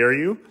 maybe scare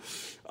you.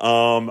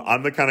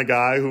 I'm the kind of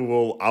guy I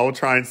will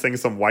try and sing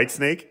some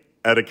Whitesnake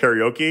at a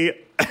karaoke.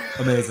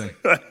 Amazing.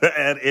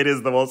 And it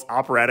is the most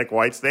operatic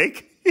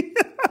Whitesnake.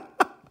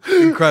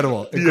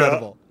 Incredible.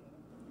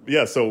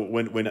 Yeah, so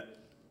when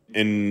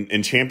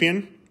in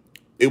Champion,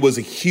 it was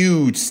a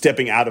huge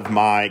stepping out of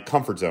my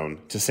comfort zone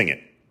to sing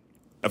it.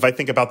 If I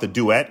think about the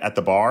duet at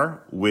the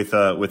bar with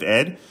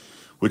Ed,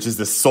 which is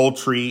the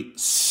sultry,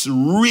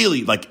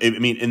 really,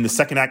 in the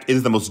second act, it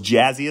is the most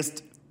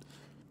jazziest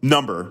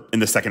number in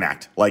the second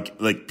act. Like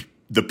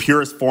the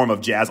purest form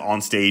of jazz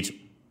on stage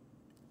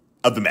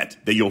of the Met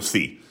that you'll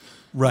see.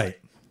 Right.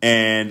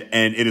 And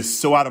it is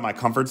so out of my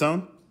comfort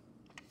zone.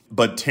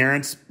 But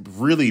Terrence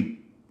really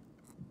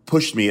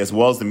pushed me, as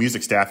well as the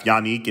music staff,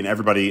 Yannick and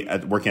everybody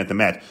working at the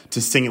Met,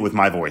 to sing it with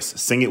my voice,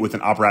 sing it with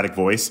an operatic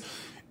voice,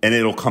 and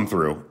it'll come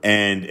through.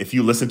 And if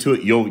you listen to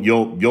it,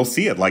 you'll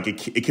see it. Like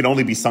it can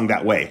only be sung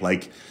that way.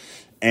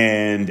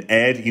 And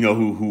Ed, you know,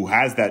 who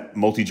has that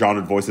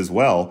multi-genred voice as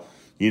well,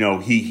 you know,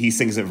 he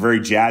sings it very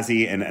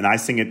jazzy, and I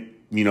sing it,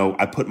 you know,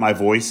 I put my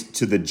voice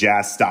to the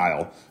jazz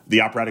style,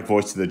 the operatic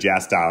voice to the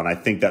jazz style. And I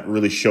think that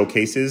really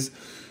showcases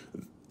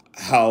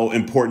how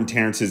important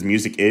Terrence's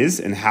music is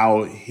and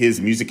how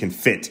his music can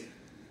fit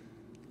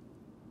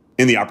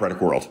in the operatic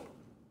world.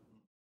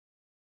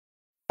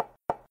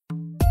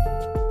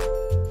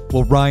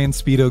 Well, Ryan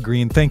Speedo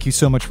Green, thank you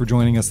so much for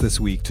joining us this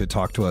week to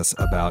talk to us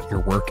about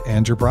your work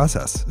and your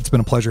process. It's been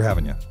a pleasure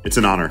having you. It's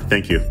an honor.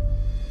 Thank you.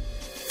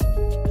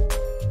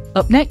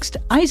 Up next,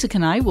 Isaac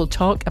and I will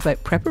talk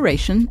about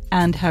preparation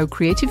and how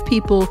creative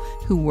people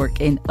who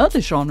work in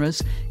other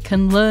genres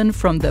can learn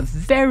from the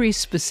very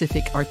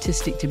specific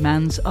artistic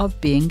demands of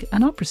being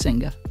an opera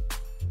singer.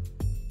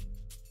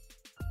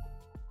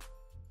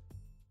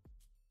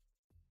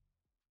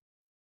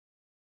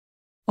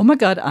 Oh my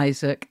God,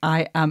 Isaac,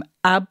 I am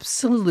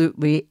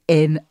absolutely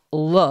in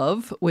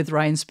love with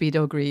Ryan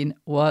Speedo Green.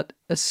 What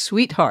a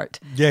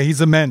sweetheart. Yeah,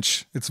 he's a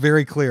mensch. It's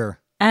very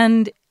clear.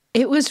 And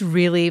it was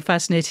really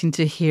fascinating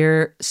to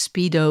hear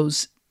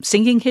Speedo's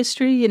singing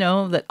history, you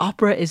know, that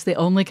opera is the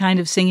only kind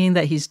of singing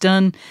that he's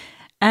done.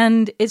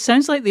 And it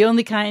sounds like the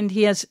only kind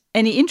he has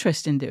any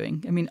interest in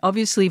doing. I mean,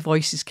 obviously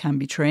voices can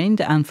be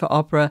trained, and for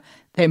opera,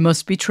 they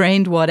must be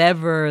trained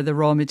whatever the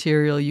raw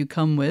material you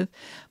come with.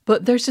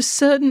 But there's a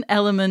certain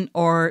element,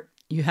 or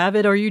you have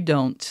it or you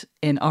don't,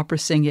 in opera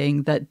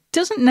singing that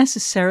doesn't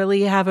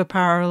necessarily have a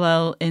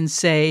parallel in,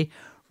 say,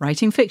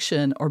 writing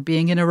fiction or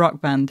being in a rock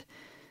band.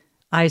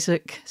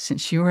 Isaac,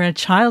 since you were a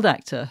child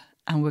actor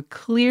and were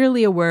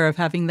clearly aware of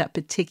having that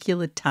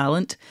particular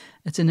talent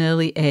at an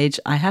early age,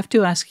 I have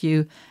to ask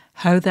you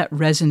how that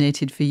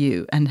resonated for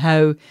you and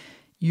how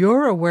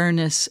your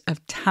awareness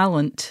of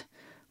talent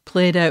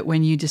played out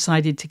when you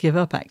decided to give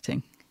up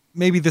acting.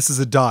 Maybe this is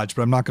a dodge,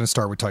 but I'm not going to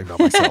start with talking about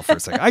myself for a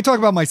second. I talk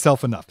about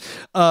myself enough.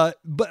 But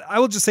I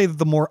will just say that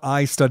the more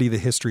I study the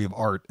history of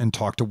art and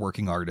talk to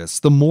working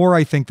artists, the more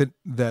I think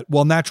that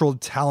while natural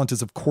talent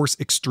is, of course,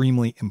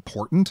 extremely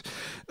important,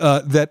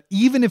 that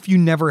even if you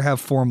never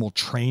have formal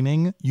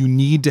training, you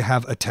need to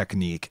have a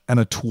technique and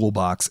a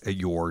toolbox at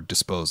your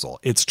disposal.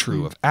 It's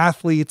true of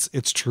athletes.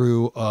 It's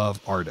true of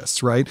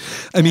artists, right?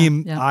 I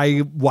mean,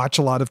 I watch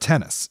a lot of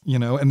tennis,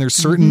 and there's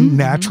certain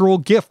natural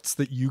gifts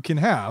that you can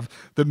have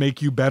that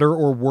make you better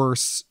or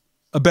worse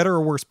a better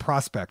or worse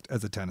prospect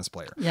as a tennis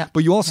player. Yeah.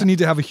 But you also need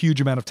to have a huge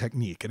amount of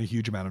technique and a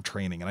huge amount of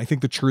training. And I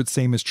think the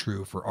same is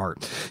true for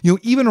art. You know,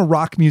 even a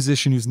rock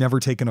musician who's never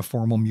taken a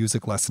formal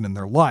music lesson in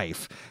their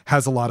life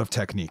has a lot of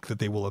technique that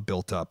they will have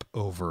built up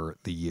over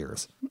the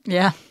years.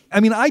 Yeah. I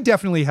mean, I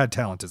definitely had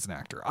talent as an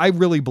actor. I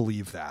really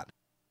believe that.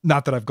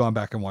 Not that I've gone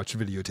back and watched a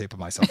videotape of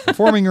myself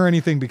performing or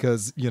anything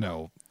because, you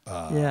know,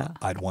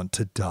 I'd want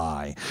to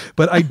die.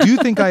 But I do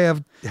think I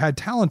have had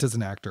talent as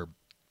an actor.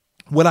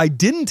 What I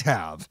didn't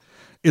have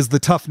is the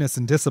toughness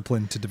and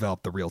discipline to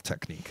develop the real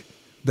technique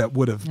that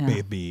would have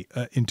made me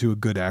into a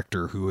good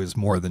actor who is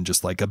more than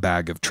just like a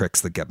bag of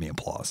tricks that get me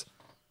applause.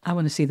 I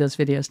want to see those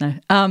videos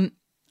now.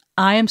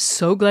 I am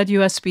so glad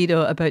you asked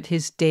Speedo about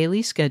his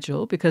daily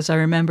schedule, because I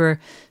remember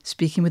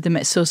speaking with the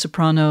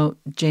mezzo-soprano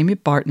Jamie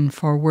Barton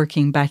for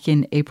working back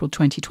in April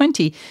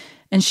 2020.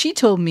 And she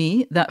told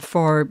me that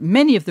for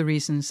many of the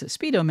reasons that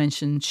Speedo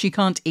mentioned, she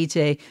can't eat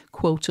a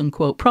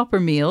quote-unquote proper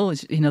meal,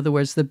 in other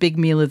words, the big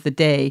meal of the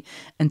day,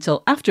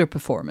 until after a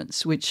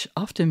performance, which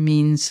often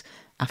means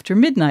after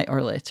midnight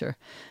or later.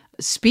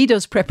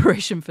 Speedo's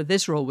preparation for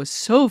this role was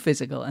so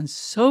physical and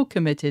so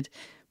committed,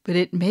 but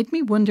it made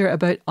me wonder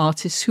about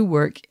artists who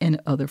work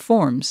in other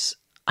forms.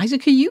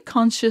 Isaac, are you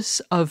conscious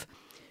of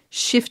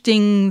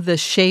shifting the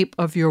shape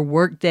of your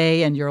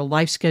workday and your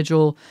life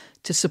schedule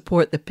to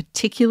support the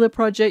particular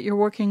project you're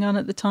working on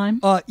at the time?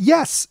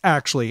 Yes,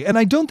 actually. And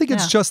I don't think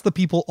it's just the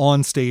people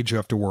on stage who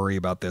have to worry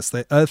about this.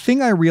 The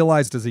thing I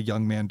realized as a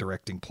young man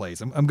directing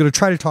plays, I'm going to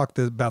try to talk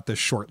about this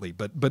shortly,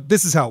 but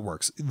this is how it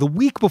works. The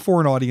week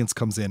before an audience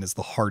comes in is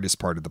the hardest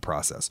part of the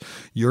process.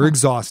 You're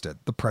exhausted.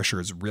 The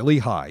pressure is really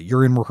high.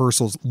 You're in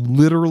rehearsals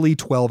literally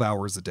 12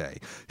 hours a day.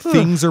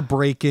 Things are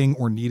breaking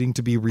or needing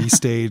to be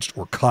restaged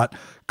or cut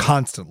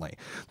constantly.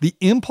 The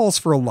impulse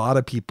for a lot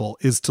of people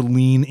is to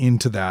lean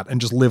into that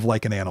and just live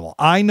like an animal.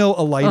 I know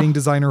a lighting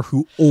designer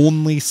who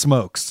only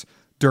smokes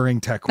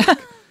during tech week,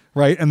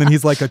 right? And then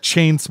he's like a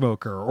chain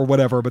smoker or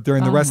whatever, but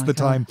during the rest of the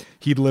time,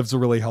 he lives a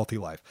really healthy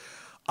life.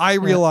 I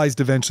realized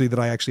eventually that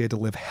I actually had to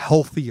live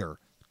healthier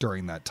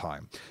during that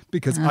time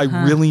because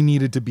I really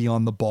needed to be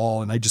on the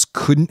ball and I just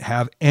couldn't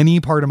have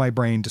any part of my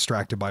brain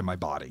distracted by my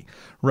body.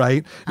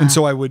 Right. And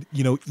so I would,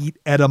 eat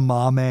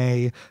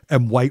edamame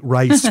and white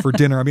rice for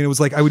dinner. I mean, it was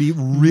like I would eat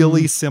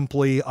really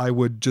simply. I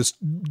would just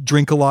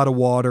drink a lot of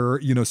water,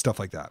 stuff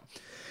like that.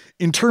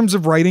 In terms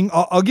of writing,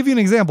 I'll give you an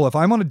example. If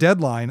I'm on a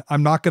deadline,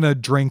 I'm not going to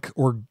drink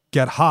or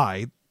get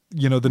high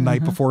the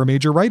night before a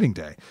major writing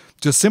day,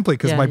 just simply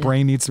because my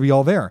brain needs to be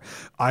all there.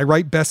 I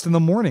write best in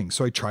the morning,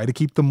 so I try to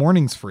keep the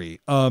mornings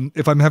free.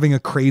 If I'm having a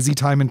crazy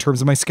time in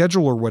terms of my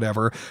schedule or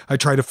whatever, I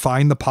try to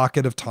find the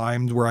pocket of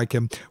time where I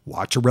can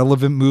watch a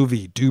relevant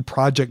movie, do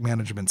project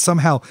management,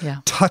 somehow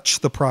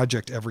touch the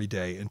project every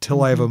day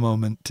until I have a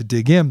moment to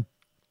dig in.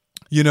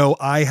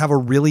 I have a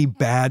really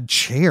bad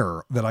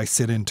chair that I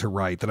sit in to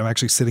write that I'm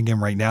actually sitting in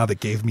right now that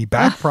gave me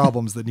back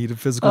problems that needed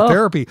physical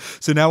therapy.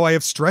 So now I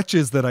have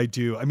stretches that I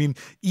do. I mean,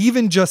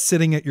 even just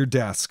sitting at your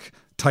desk,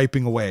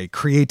 typing away,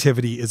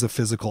 creativity is a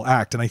physical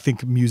act. And I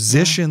think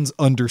musicians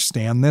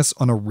understand this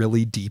on a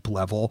really deep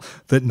level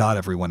that not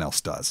everyone else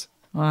does.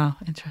 Wow,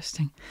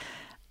 interesting.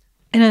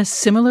 In a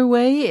similar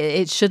way,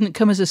 it shouldn't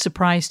come as a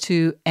surprise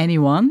to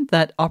anyone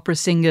that opera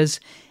singers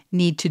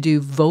need to do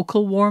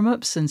vocal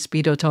warm-ups, and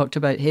Speedo talked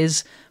about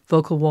his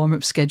vocal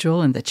warm-up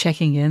schedule and the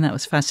checking in. That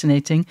was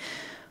fascinating.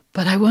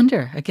 But I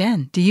wonder,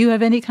 again, do you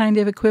have any kind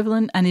of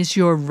equivalent? And is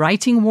your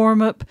writing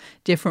warm-up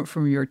different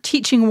from your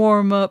teaching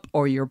warm-up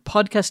or your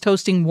podcast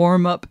hosting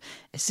warm-up?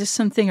 Is this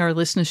something our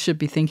listeners should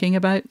be thinking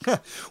about?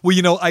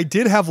 Well, I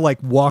did have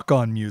like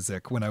walk-on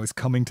music when I was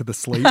coming to the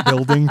Slate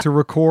building to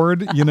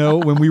record,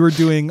 when we were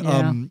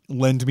doing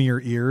Lend Me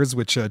Your Ears,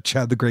 which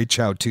Chad the Great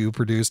Chow 2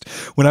 produced.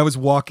 When I was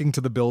walking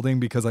to the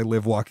building, because I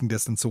live walking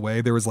distance away,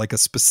 there was like a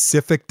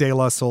specific De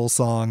La Soul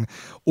song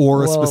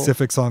or a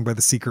specific song by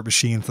The Secret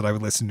Machines that I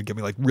would listen to get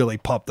me like really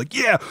pumped. Like,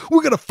 yeah,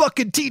 we're going to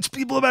fucking teach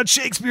people about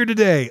Shakespeare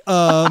today.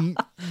 The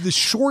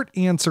short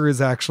answer is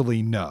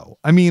actually no.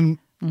 I mean,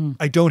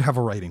 I don't have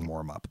a writing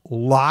warm-up.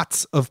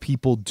 Lots of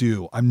people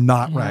do. I'm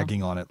not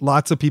ragging on it.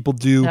 Lots of people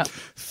do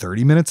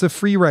 30 minutes of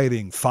free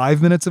writing,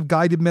 5 minutes of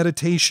guided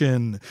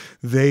meditation.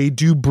 They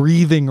do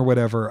breathing or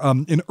whatever.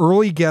 An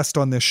early guest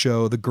on this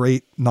show, the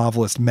great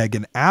novelist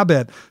Megan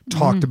Abbott,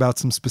 talked about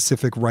some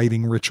specific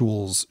writing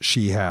rituals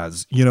she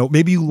has.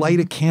 Maybe you light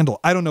a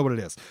candle. I don't know what it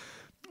is.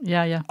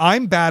 Yeah.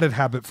 I'm bad at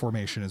habit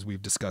formation, as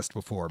we've discussed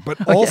before,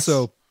 but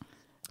also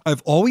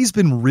I've always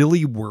been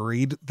really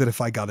worried that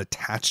if I got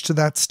attached to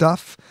that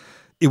stuff,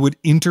 it would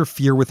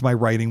interfere with my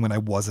writing when I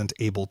wasn't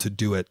able to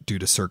do it due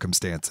to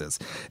circumstances.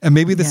 And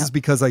maybe this is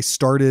because I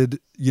started,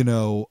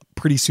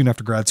 pretty soon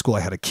after grad school,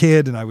 I had a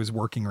kid and I was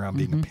working around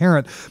being a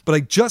parent, but I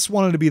just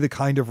wanted to be the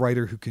kind of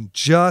writer who can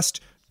just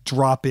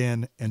drop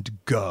in and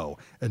go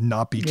and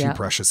not be too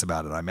precious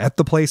about it. I'm at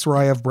the place where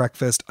I have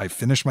breakfast. I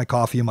finish my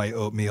coffee and my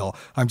oatmeal.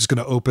 I'm just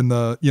going to open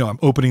I'm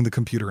opening the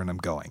computer and I'm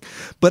going.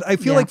 But I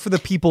feel like for the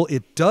people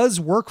it does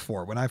work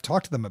for, when I've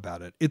talked to them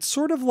about it, it's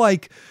sort of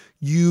like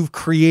you've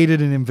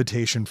created an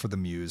invitation for the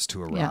muse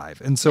to arrive.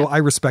 And so I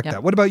respect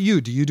that. What about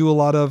you? Do you do a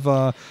lot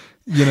of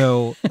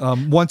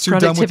Once you're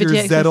done with your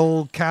Productivity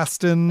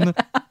Zettelkasten,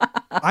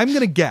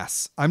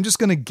 I'm just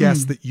going to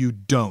guess that you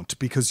don't,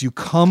 because you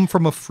come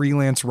from a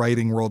freelance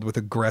writing world with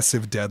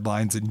aggressive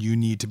deadlines, and you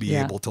need to be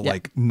able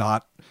to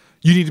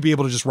you need to be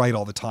able to just write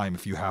all the time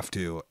if you have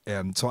to.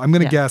 And so I'm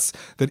going to guess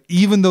that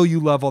even though you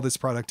love all this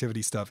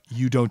productivity stuff,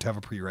 you don't have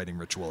a pre-writing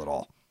ritual at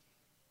all.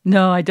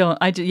 No, I don't.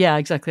 Yeah,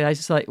 exactly. I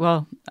just like,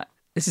 well,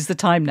 this is the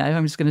time now.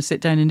 I'm just going to sit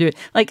down and do it.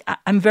 Like,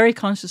 I'm very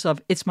conscious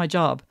of it's my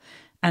job.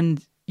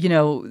 And,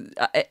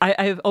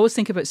 I always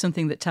think about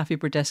something that Taffy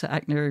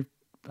Burdessa-Ackner,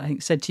 I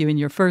think, said to you in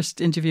your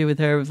first interview with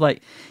her, of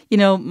like,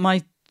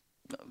 my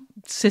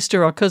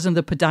sister or cousin,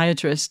 the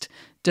podiatrist,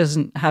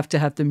 doesn't have to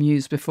have the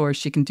muse before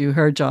she can do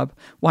her job.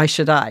 Why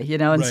should I?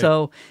 And Right.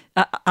 so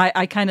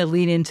I kind of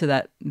lean into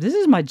that. This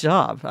is my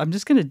job. I'm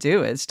just going to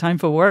do it. It's time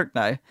for work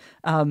now.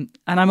 And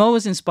I'm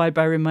always inspired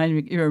by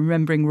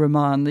remembering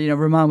Roman.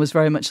 Roman was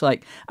very much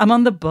like, I'm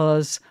on the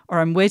bus, or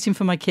I'm waiting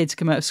for my kid to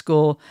come out of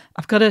school.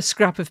 I've got a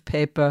scrap of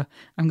paper.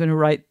 I'm going to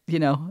write,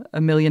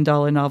 $1 million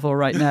novel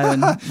right now,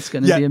 and it's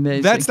going to be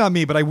amazing. That's not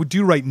me, but I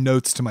do write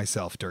notes to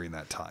myself during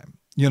that time.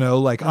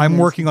 I'm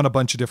working on a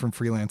bunch of different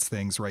freelance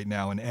things right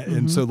now.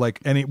 And so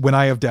when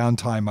I have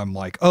downtime, I'm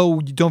like,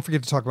 oh, don't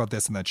forget to talk about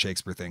this and that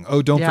Shakespeare thing.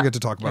 Oh, don't forget to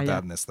talk about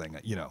that and this thing,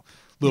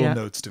 little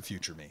notes to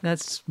future me.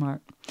 That's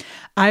smart.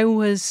 I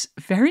was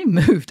very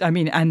moved.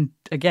 And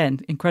again,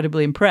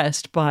 incredibly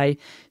impressed by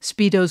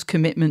Speedo's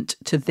commitment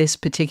to this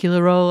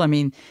particular role.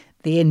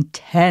 The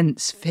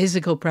intense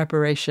physical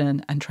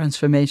preparation and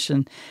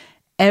transformation.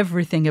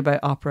 Everything about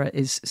opera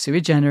is sui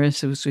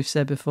generis, as we've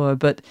said before,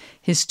 but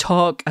his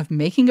talk of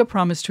making a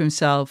promise to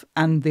himself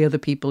and the other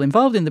people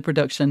involved in the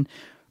production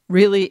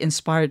really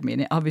inspired me.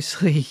 And it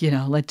obviously,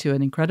 led to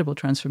an incredible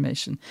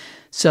transformation.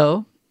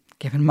 So,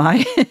 given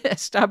my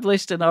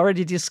established and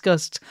already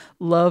discussed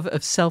love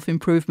of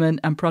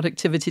self-improvement and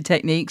productivity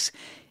techniques,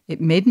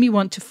 it made me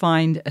want to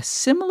find a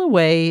similar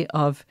way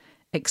of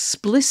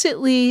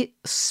explicitly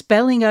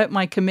spelling out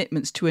my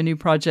commitments to a new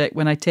project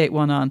when I take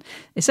one on.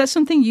 Is that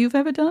something you've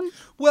ever done?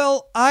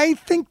 Well, I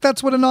think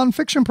that's what a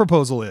nonfiction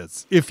proposal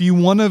is. If you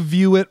want to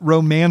view it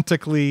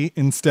romantically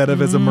instead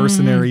of as a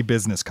mercenary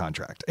business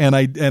contract. And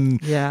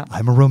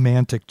I'm a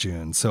romantic,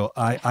 June. So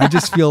I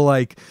just feel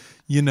like,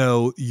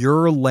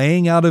 you're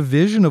laying out a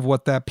vision of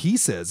what that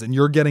piece is, and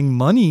you're getting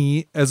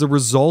money as a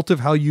result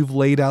of how you've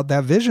laid out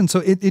that vision. So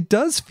it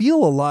does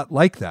feel a lot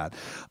like that,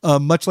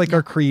 much like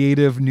our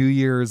creative New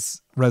Year's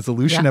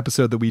resolution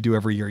episode that we do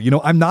every year.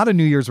 I'm not a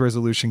New Year's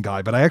resolution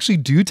guy, but I actually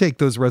do take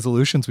those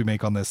resolutions we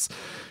make on this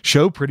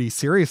show pretty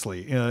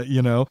seriously,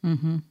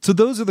 So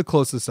those are the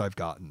closest I've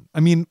gotten.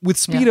 With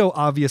Speedo,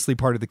 obviously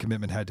part of the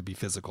commitment had to be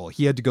physical.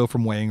 He had to go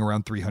from weighing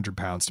around 300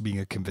 pounds to being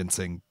a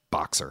convincing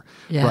boxer,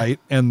 right?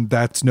 And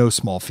that's no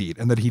small feat.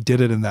 And that he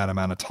did it in that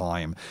amount of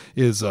time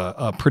is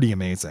pretty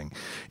amazing.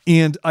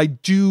 And I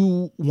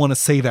do want to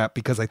say that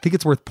because I think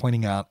it's worth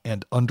pointing out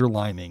and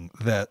underlining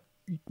that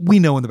we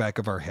know in the back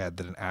of our head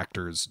that an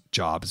actor's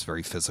job is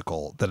very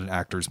physical, that an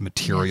actor's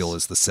material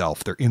is the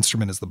self, their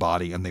instrument is the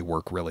body, and they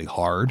work really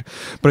hard.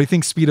 But I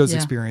think Speedo's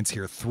experience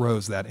here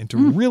throws that into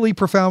really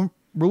profound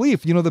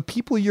relief. The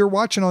people you're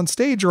watching on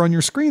stage or on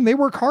your screen, they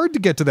work hard to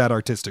get to that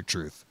artistic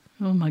truth.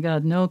 Oh my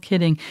God, no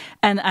kidding.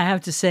 And I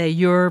have to say,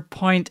 your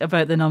point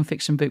about the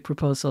nonfiction book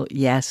proposal,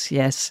 yes,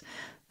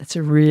 that's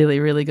a really,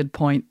 really good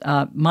point.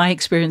 My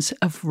experience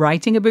of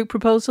writing a book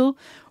proposal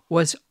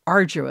was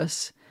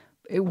arduous.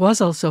 It was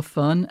also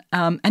fun.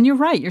 And you're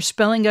right, you're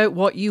spelling out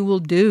what you will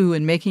do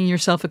and making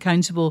yourself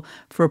accountable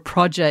for a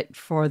project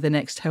for the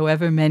next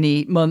however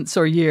many months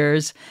or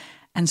years.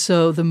 And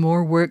so the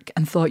more work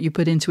and thought you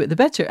put into it, the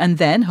better. And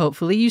then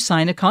hopefully you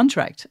sign a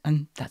contract.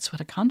 And that's what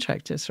a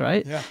contract is,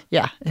 right?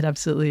 Yeah, it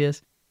absolutely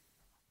is.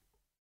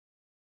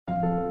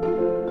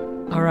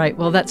 All right.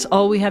 Well, that's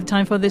all we have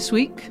time for this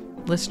week.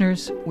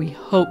 Listeners, we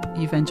hope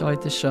you've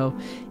enjoyed the show.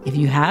 If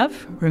you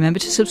have, remember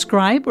to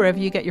subscribe wherever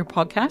you get your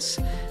podcasts.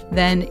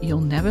 Then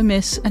you'll never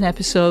miss an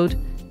episode.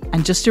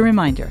 And just a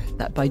reminder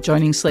that by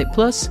joining Slate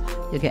Plus,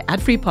 you'll get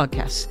ad-free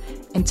podcasts,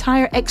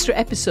 entire extra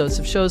episodes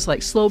of shows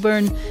like Slow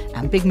Burn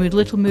and Big Mood,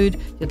 Little Mood.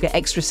 You'll get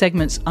extra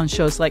segments on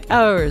shows like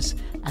Ours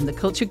and the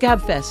Culture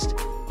Gabfest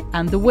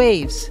and The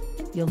Waves.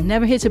 You'll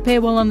never hit a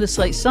paywall on the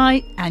Slate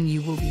site, and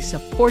you will be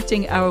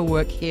supporting our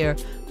work here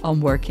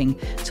on Working.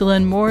 To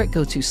learn more,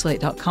 go to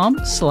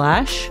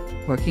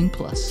slate.com/Working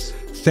Plus.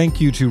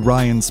 Thank you to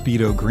Ryan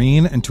Speedo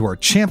Green and to our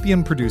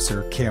champion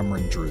producer,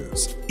 Cameron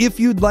Drews. If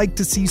you'd like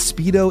to see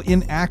Speedo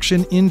in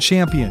action in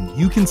Champion,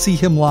 you can see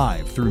him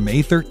live through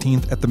May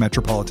 13th at the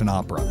Metropolitan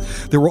Opera.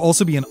 There will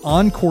also be an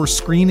encore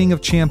screening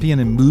of Champion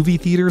in movie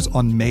theaters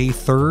on May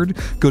 3rd.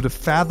 Go to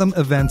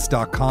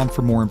fathomevents.com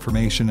for more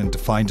information and to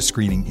find a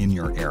screening in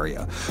your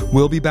area.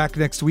 We'll be back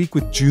next week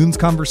with June's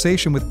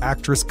conversation with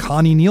actress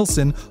Connie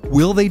Nielsen.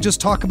 Will they just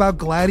talk about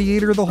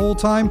Gladiator the whole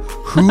time?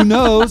 Who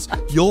knows?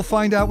 You'll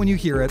find out when you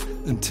hear it.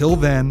 Until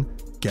then,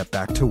 get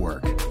back to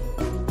work.